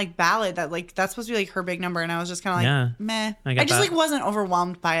even that like ballad that like that's supposed to be like her big number, and I was just kind of like, Yeah. meh. I I get just that. like wasn't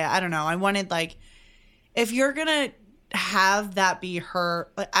overwhelmed by it. I don't know. I wanted like if you're gonna have that be her,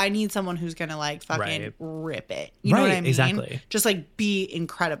 like I need someone who's gonna like fucking Right. rip it. You know what Right, I mean? exactly. Just like be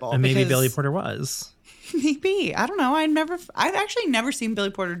incredible. And maybe because- Billy Porter was. Maybe. I don't know. I've actually never seen Billy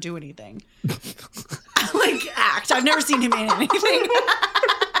Porter do anything. Like act. I've never seen him in anything.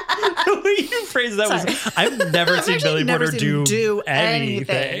 The way you phrased that was, I've never seen actually Billy never Porter seen him do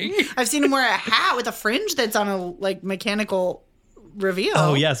anything. I've seen him wear a hat with a fringe that's on a like mechanical reveal.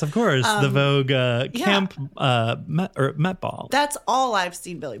 Oh, yes, of course. The Vogue camp Met Ball. That's all I've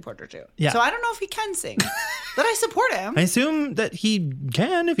seen Billy Porter do. Yeah. So I don't know if he can sing, but I support him. I assume that he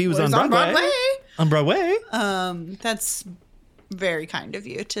can if he was Well, on he's Broadway. On Broadway. That's very kind of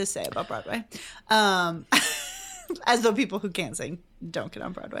you to say about Broadway. As though people who can't sing don't get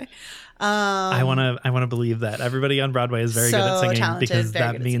on Broadway. I want to believe that everybody on Broadway is very good at So singing talented, because very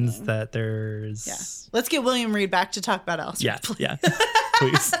that good at means singing. that there's Yeah. Let's get William Reed back to talk about Alice. yeah,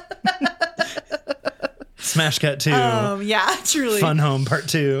 please. Smash Cut 2. Yeah, truly. Fun Home Part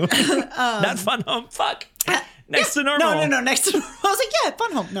 2. Not Fun Home. Fuck. Next to Normal. No, next to normal. I was like, yeah,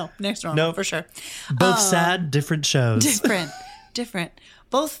 Fun Home. No, next to normal, Nope. for sure. Both sad, different shows. Different.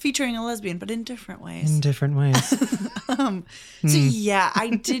 Both featuring a lesbian, but in different ways. In different ways. So yeah, I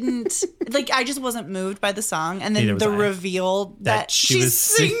didn't like. I just wasn't moved by the song, and then Neither was the I. reveal that she she's was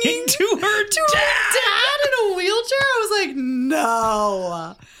singing to her dad in a wheelchair. I was like,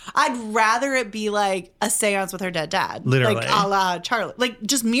 no. I'd rather it be like a seance with her dead dad, Literally. like a la Charlie, like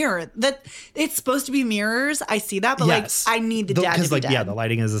just mirror that. It's supposed to be mirrors. I see that, but Yes. like I need the dad to be Because like dead. yeah, the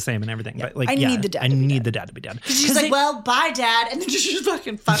lighting is the same and everything. But like I yeah, need the dad I to be need dead. the dad to be dead. She's like, well, bye, dad, and then she just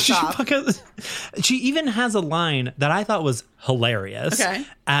fucking fucks She off. she even has a line that I thought was hilarious. Okay.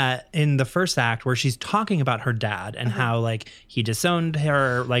 In the first act, where she's talking about her dad and how like he disowned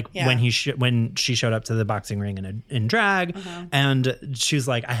her, like Yeah. when when she showed up to the boxing ring in drag, and she was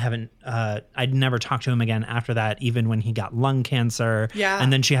like, I'd never talked to him again after that, even when he got lung cancer. Yeah.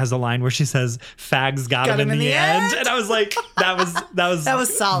 And then she has a line where she says, "Fags got him in the end," and I was like, that was That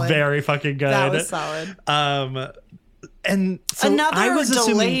was solid. very fucking good. That was solid. And so Another I was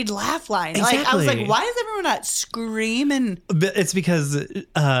assuming, delayed laugh line. Like I was Exactly. like, why is everyone not screaming? But it's because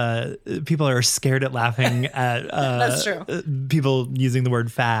people are scared at laughing at That's true. people using the word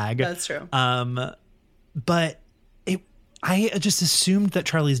fag. That's true. But I just assumed that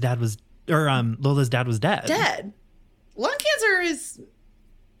Charlie's dad was, or Lola's dad was dead. Dead. Lung cancer is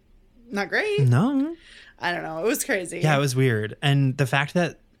not great. No. I don't know. It was crazy. Yeah, it was weird. And the fact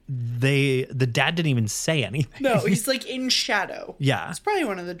that the dad didn't even say anything. No, he's like in shadow. Yeah. It's probably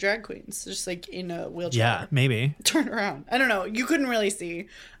one of the drag queens, just like in a wheelchair. Yeah, maybe. Turn around. I don't know. You couldn't really see.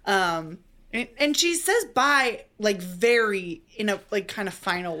 And she says bye like very in a like kind of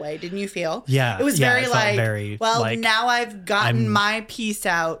final way. Didn't you feel? Yeah, It was yeah, very it felt like, very, well, like, now I've gotten my piece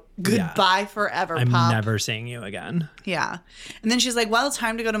out. Goodbye forever, I'm Pop. never seeing you again. Yeah. And then she's like, well, it's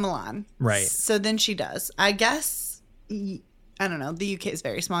time to go to Milan. Right. So then she does. I guess, I don't know. The UK is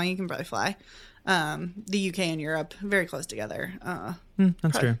very small. You can probably fly. The UK and Europe, very close together.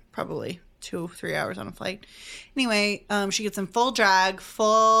 That's true. Probably 2-3 hours on a flight. Anyway, she gets in full drag,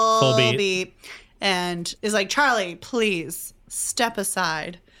 full beat, and is like, Charlie, please step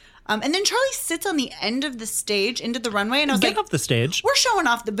aside. And then Charlie sits on the end of the stage into the runway, and I was Get off the stage. we're showing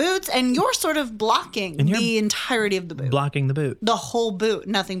off the boots, and you're sort of blocking the entirety of the boot. Blocking the boot. The whole boot,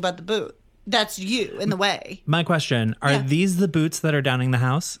 nothing but the boot. That's you in the way. My question, are these the boots that are downing the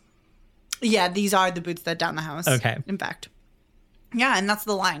house? Yeah, these are the boots that down the house. Okay. In fact. Yeah, and that's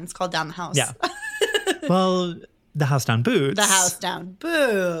the line. It's called Down the House. Yeah. Well, the house down boots. The house down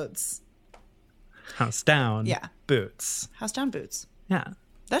boots. House down Yeah. boots. House down boots. Yeah.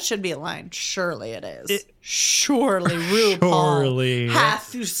 That should be a line. Surely it is. Surely RuPaul Surely.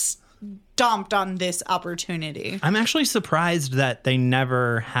 hath stomped on this opportunity. I'm actually surprised that they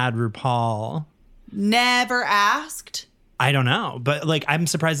never had RuPaul. Never asked. I don't know, but like I'm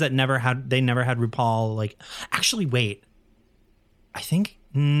surprised that they never had RuPaul. Like, actually, wait. I think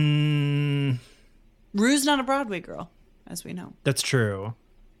Ru's not a Broadway girl, as we know. that's true.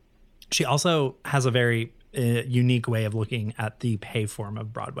 She also has a very unique way of looking at the pay form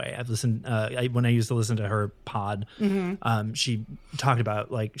of Broadway. I've listened when I used to listen to her pod. She talked to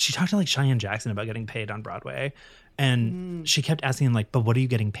like Cheyenne Jackson about getting paid on Broadway. And she kept asking like, but what are you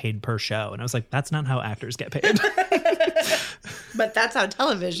getting paid per show? And I was like, that's not how actors get paid. But that's how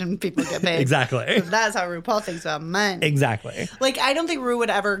television people get paid. Exactly. That's how RuPaul thinks about money. Exactly. Like, I don't think Ru would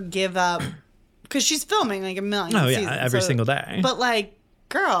ever give up, because she's filming like a million seasons. Every single day. But like,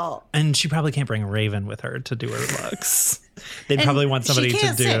 girl. And she probably can't bring Raven with her to do her looks. They'd probably want somebody she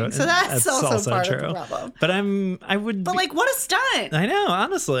can't to do. Sing, so that's also part of the problem. But But like, what a stunt! I know,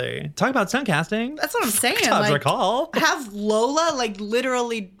 honestly. Talk about stunt casting. That's what I'm saying. Todd Like, recall. have Lola like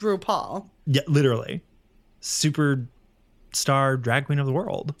literally RuPaul. Yeah, literally. Superstar drag queen of the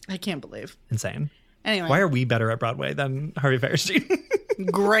world. I can't believe. Insane. Anyway, Why are we better at Broadway than Harvey Fierstein?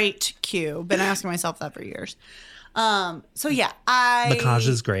 great cue. Been asking myself that for years. So yeah, Mikaj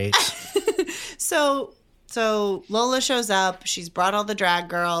is great. So Lola shows up. She's brought all the drag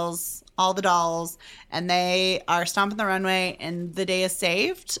girls, all the dolls, and they are stomping the runway, and the day is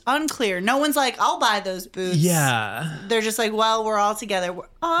saved. Unclear. No one's like, I'll buy those boots. Yeah. They're just like, well, we're all together. We're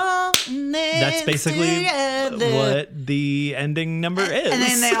all in this That's basically together. what the ending number is. And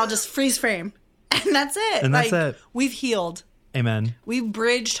then they all just freeze frame. And that's it. And that's like, it. We've healed. Amen. We've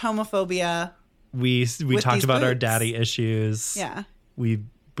bridged homophobia. We talked these about our boots. daddy issues. Yeah. We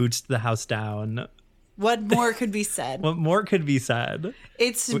boots the house down. What more could be said? What more could be said?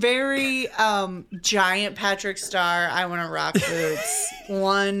 It's very giant Patrick Star. I want to rock boots.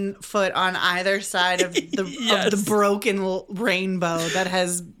 1 foot on either side of the broken rainbow that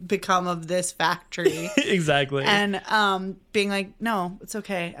has become of this factory. Exactly. And being like, no, it's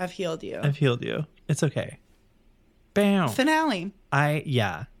okay. I've healed you. I've healed you. It's okay. Bam. Finale.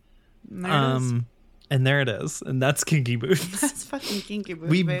 Yeah. And there it is. And there it is. And that's Kinky Boots. That's fucking Kinky Boots,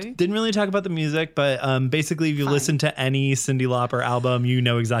 We baby. didn't really talk about the music, but basically, if you listen to any Cyndi Lauper album, you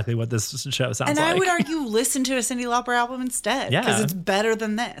know exactly what this show sounds And like. I would argue listen to a Cyndi Lauper album instead. Yeah. Because it's better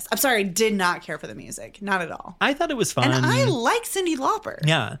than this. I'm sorry, I did not care for the music. Not at all. I thought it was fun. And I like Cyndi Lauper.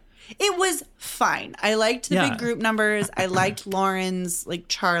 Yeah. It was fine. I liked the Yeah. big group numbers. I liked Lauren's like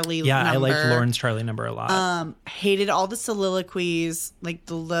Charlie Yeah, number. I liked Lauren's Charlie number a lot. Hated all the soliloquies, like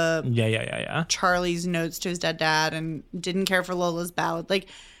the Yeah. Charlie's notes to his dead dad, and didn't care for Lola's ballad. Like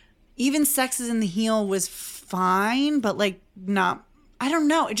even Sex is in the Heel was fine, but like not. I don't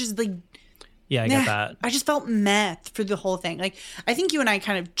know. It just like. Yeah, I get that. I just felt meh through the whole thing. Like I think you and I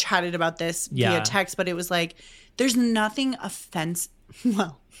kind of chatted about this via text, but it was like there's nothing offensive.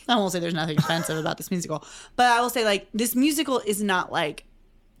 Well, I won't say there's nothing offensive about this musical, but I will say like this musical is not like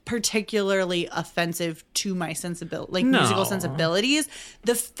particularly offensive to my sensibility, like musical sensibilities.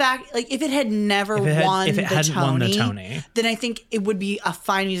 The fact, like, if it had never won the Tony, then I think it would be a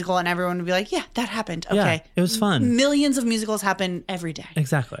fine musical, and everyone would be like, "Yeah, that happened. Okay, Yeah, it was fun. Millions of musicals happen every day,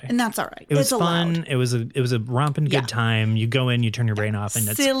 Exactly, and that's all right. It was It's allowed. fun. It was a romping good time. You go in, you turn your brain off, and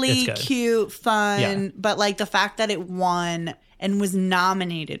Silly, it's good. cute, fun. Yeah. But like the fact that it won and was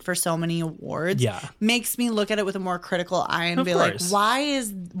nominated for so many awards makes me look at it with a more critical eye and be course. like,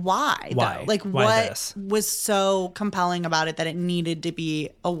 why? Why? Like Why what this? was so compelling about it that it needed to be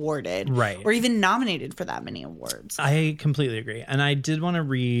awarded, Right. or even nominated for that many awards? I completely agree. And I did want to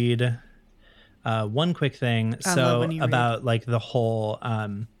read one quick thing about like the whole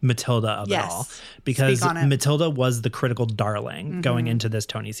Matilda of it all, because Matilda was the critical darling going into this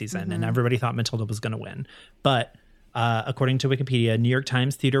Tony season, and everybody thought Matilda was going to win. But According to Wikipedia, New York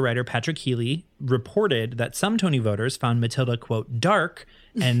Times theater writer Patrick Healy reported that some Tony voters found Matilda, quote, dark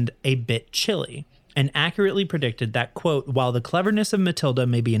and a bit chilly, and accurately predicted that, quote, while the cleverness of Matilda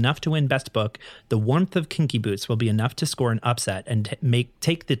may be enough to win Best Book, the warmth of Kinky Boots will be enough to score an upset and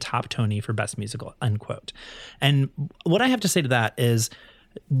take the top Tony for Best Musical, unquote. And what I have to say to that is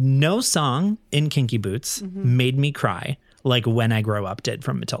no song in Kinky Boots made me cry like When I Grow Up did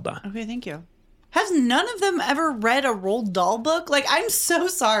from Matilda. Okay, thank you. Has none of them ever read a Roald Dahl book? Like, I'm so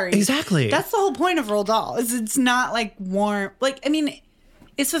sorry. Exactly. That's the whole point of Roald Dahl. Is it's not like warm. Like, I mean,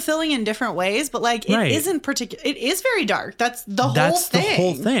 it's fulfilling in different ways, but like it isn't particular. It is very dark. That's the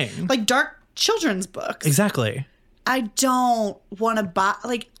whole thing. Like dark children's books. Exactly. I don't want to buy.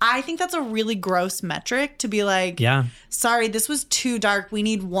 Like, I think that's a really gross metric to be like, yeah, sorry, this was too dark. We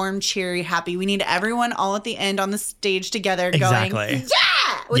need warm, cheery, happy. We need everyone all at the end on the stage together going,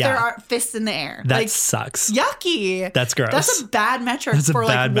 yeah, with their fists in the air. That like, sucks. Yucky. That's gross. That's a bad metric for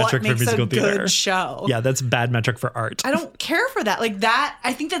like what makes a good show. Yeah, that's a bad metric for art. I don't care for that. Like that,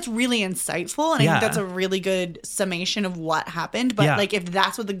 I think that's really insightful, and I think that's a really good summation of what happened. But like, if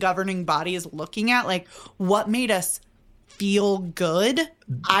that's what the governing body is looking at, like what made us feel good,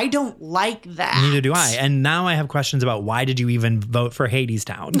 I don't like that. Neither do I. And now I have questions about why did you even vote for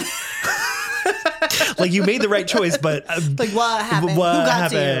Hadestown? Like, you made the right choice, but like, what happened? Who got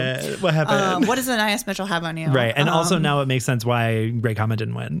to you? What happened? What does Anais Mitchell have on you? Right. And also now it makes sense why Ray Comet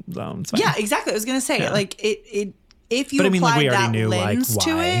didn't win. So it's fine. Yeah, exactly. I was gonna say like it if you apply that lens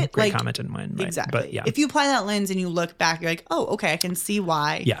to it, Ray like Comet didn't win. Right? Exactly. But yeah, if you apply that lens and you look back, you're like, oh, okay, I can see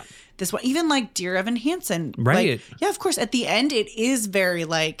why. Yeah. This one, even like Dear Evan Hansen, right? Like, yeah, of course. At the end, it is very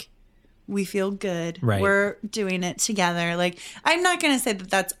like, we feel good. Right. We're doing it together. Like, I'm not going to say that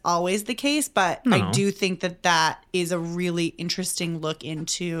that's always the case, but I do think that that is a really interesting look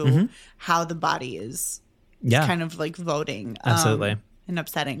into how the body is kind of like voting. Absolutely. And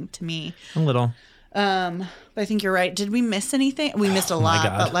upsetting to me. A little. But I think you're right. Did we miss anything? We missed a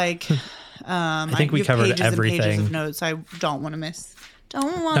lot, but like, I think we covered pages everything. And pages of notes. I don't want to miss.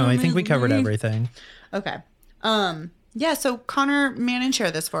 No, I think we covered everything. Okay. Yeah, so Connor, man and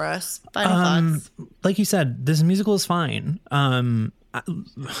share this for us. Final thoughts. Like you said, this musical is fine.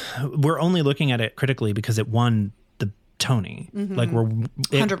 We're only looking at it critically because it won the Tony. Like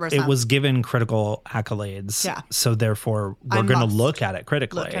 100%. It was given critical accolades. Yeah. So therefore we're going to look at it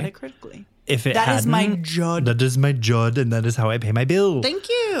critically. Look at it critically. If it that is my jud. That is my jud, and that is how I pay my bill. Thank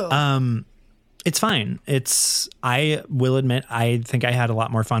you. It's fine. I will admit, I think I had a lot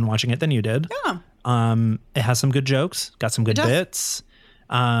more fun watching it than you did. Yeah. It has some good jokes, got some good bits.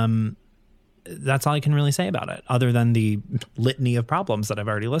 That's all I can really say about it, other than the litany of problems that I've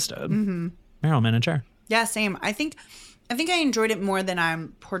already listed. Meryl, man and chair. Yeah, same. I think I enjoyed it more than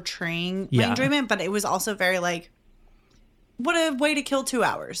I'm portraying my enjoyment, but it was also very like, what a way to kill 2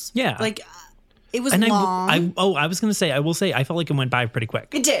 hours. Yeah. Like, it was long. I was going to say, I will say, I felt like it went by pretty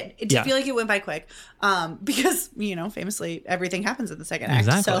quick. It did. It did feel like it went by quick. Because, famously, everything happens in the second act.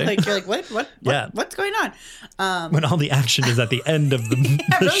 Exactly. So, like, you're like, what's going on? When all the action is at the end of the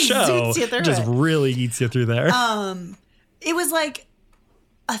really show, really eats you through there. It was like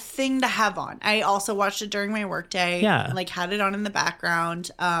a thing to have on. I also watched it during my workday. Yeah. Like, had it on in the background.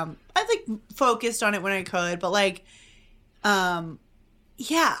 I, like, focused on it when I could. But, like,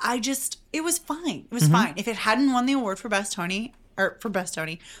 yeah, it was fine. It was fine. If it hadn't won the award for Best Tony, for Best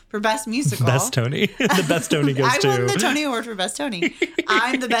Musical. Best Tony. The Best Tony goes to. I won the Tony Award for Best Tony.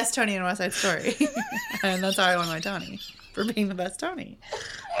 I'm the best Tony in West Side Story. And that's how I won my Tony, for being the best Tony.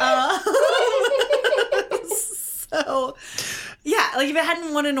 So, yeah, like if it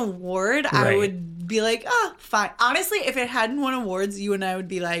hadn't won an award, I would be like, oh, fine. Honestly, if it hadn't won awards, you and I would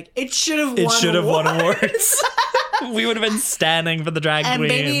be like, it should have won awards. We would have been standing for the drag queens. And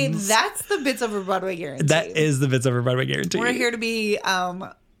baby, that's the Bits Over Broadway guarantee. That is the Bits Over Broadway guarantee. We're here to be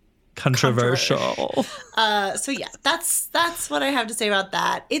controversial. So yeah, that's what I have to say about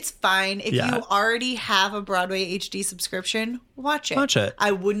that. It's fine. If you already have a Broadway HD subscription, watch it. Watch it.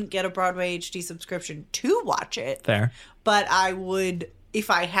 I wouldn't get a Broadway HD subscription to watch it. Fair. But I would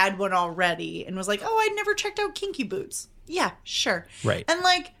if I had one already and was like, oh, I'd never checked out Kinky Boots. Yeah, sure. Right. And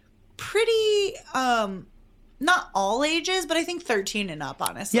like pretty not all ages, but I think 13 and up,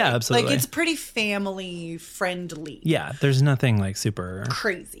 honestly. Yeah, absolutely. Like, it's pretty family friendly. Yeah, there's nothing, like, super...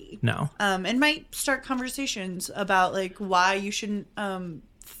 crazy. No. And might start conversations about, like, why you shouldn't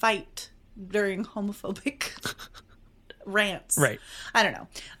fight during homophobic rants. Right. I don't know.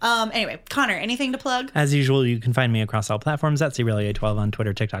 Anyway, Connor, anything to plug? As usual, you can find me across all platforms at CRelia12 on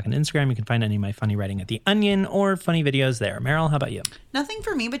Twitter, TikTok, and Instagram. You can find any of my funny writing at The Onion or funny videos there. Meryl, how about you? Nothing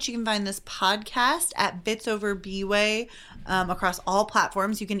for me, but you can find this podcast at bitsoverbway across all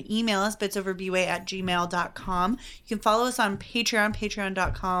platforms. You can email us, bitsoverbway@gmail.com. You can follow us on Patreon,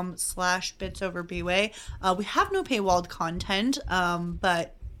 patreon.com/bitsoverbway. We have no paywalled content,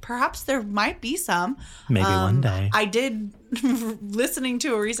 but perhaps there might be some. Maybe one day. I did, listening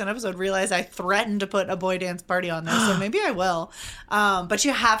to a recent episode, realize I threatened to put a boy dance party on there, so maybe I will. But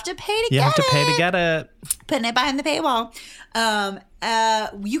you have to pay to get it. You have to pay to get it. Putting it behind the paywall.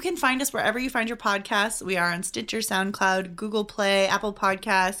 You can find us wherever you find your podcasts. We are on Stitcher, SoundCloud, Google Play, Apple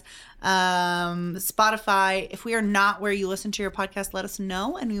Podcasts, Spotify. If we are not where you listen to your podcast, let us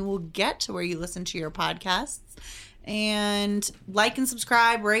know, and we will get to where you listen to your podcasts. And like and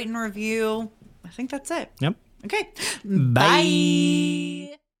subscribe, rate and review. I think that's it. Yep. Okay.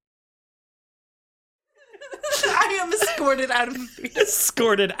 Bye. I am escorted out of the theater.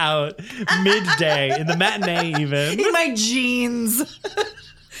 Escorted out midday in the matinee even. In my jeans.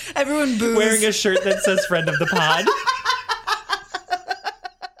 Everyone boos. Wearing a shirt that says friend of the pod.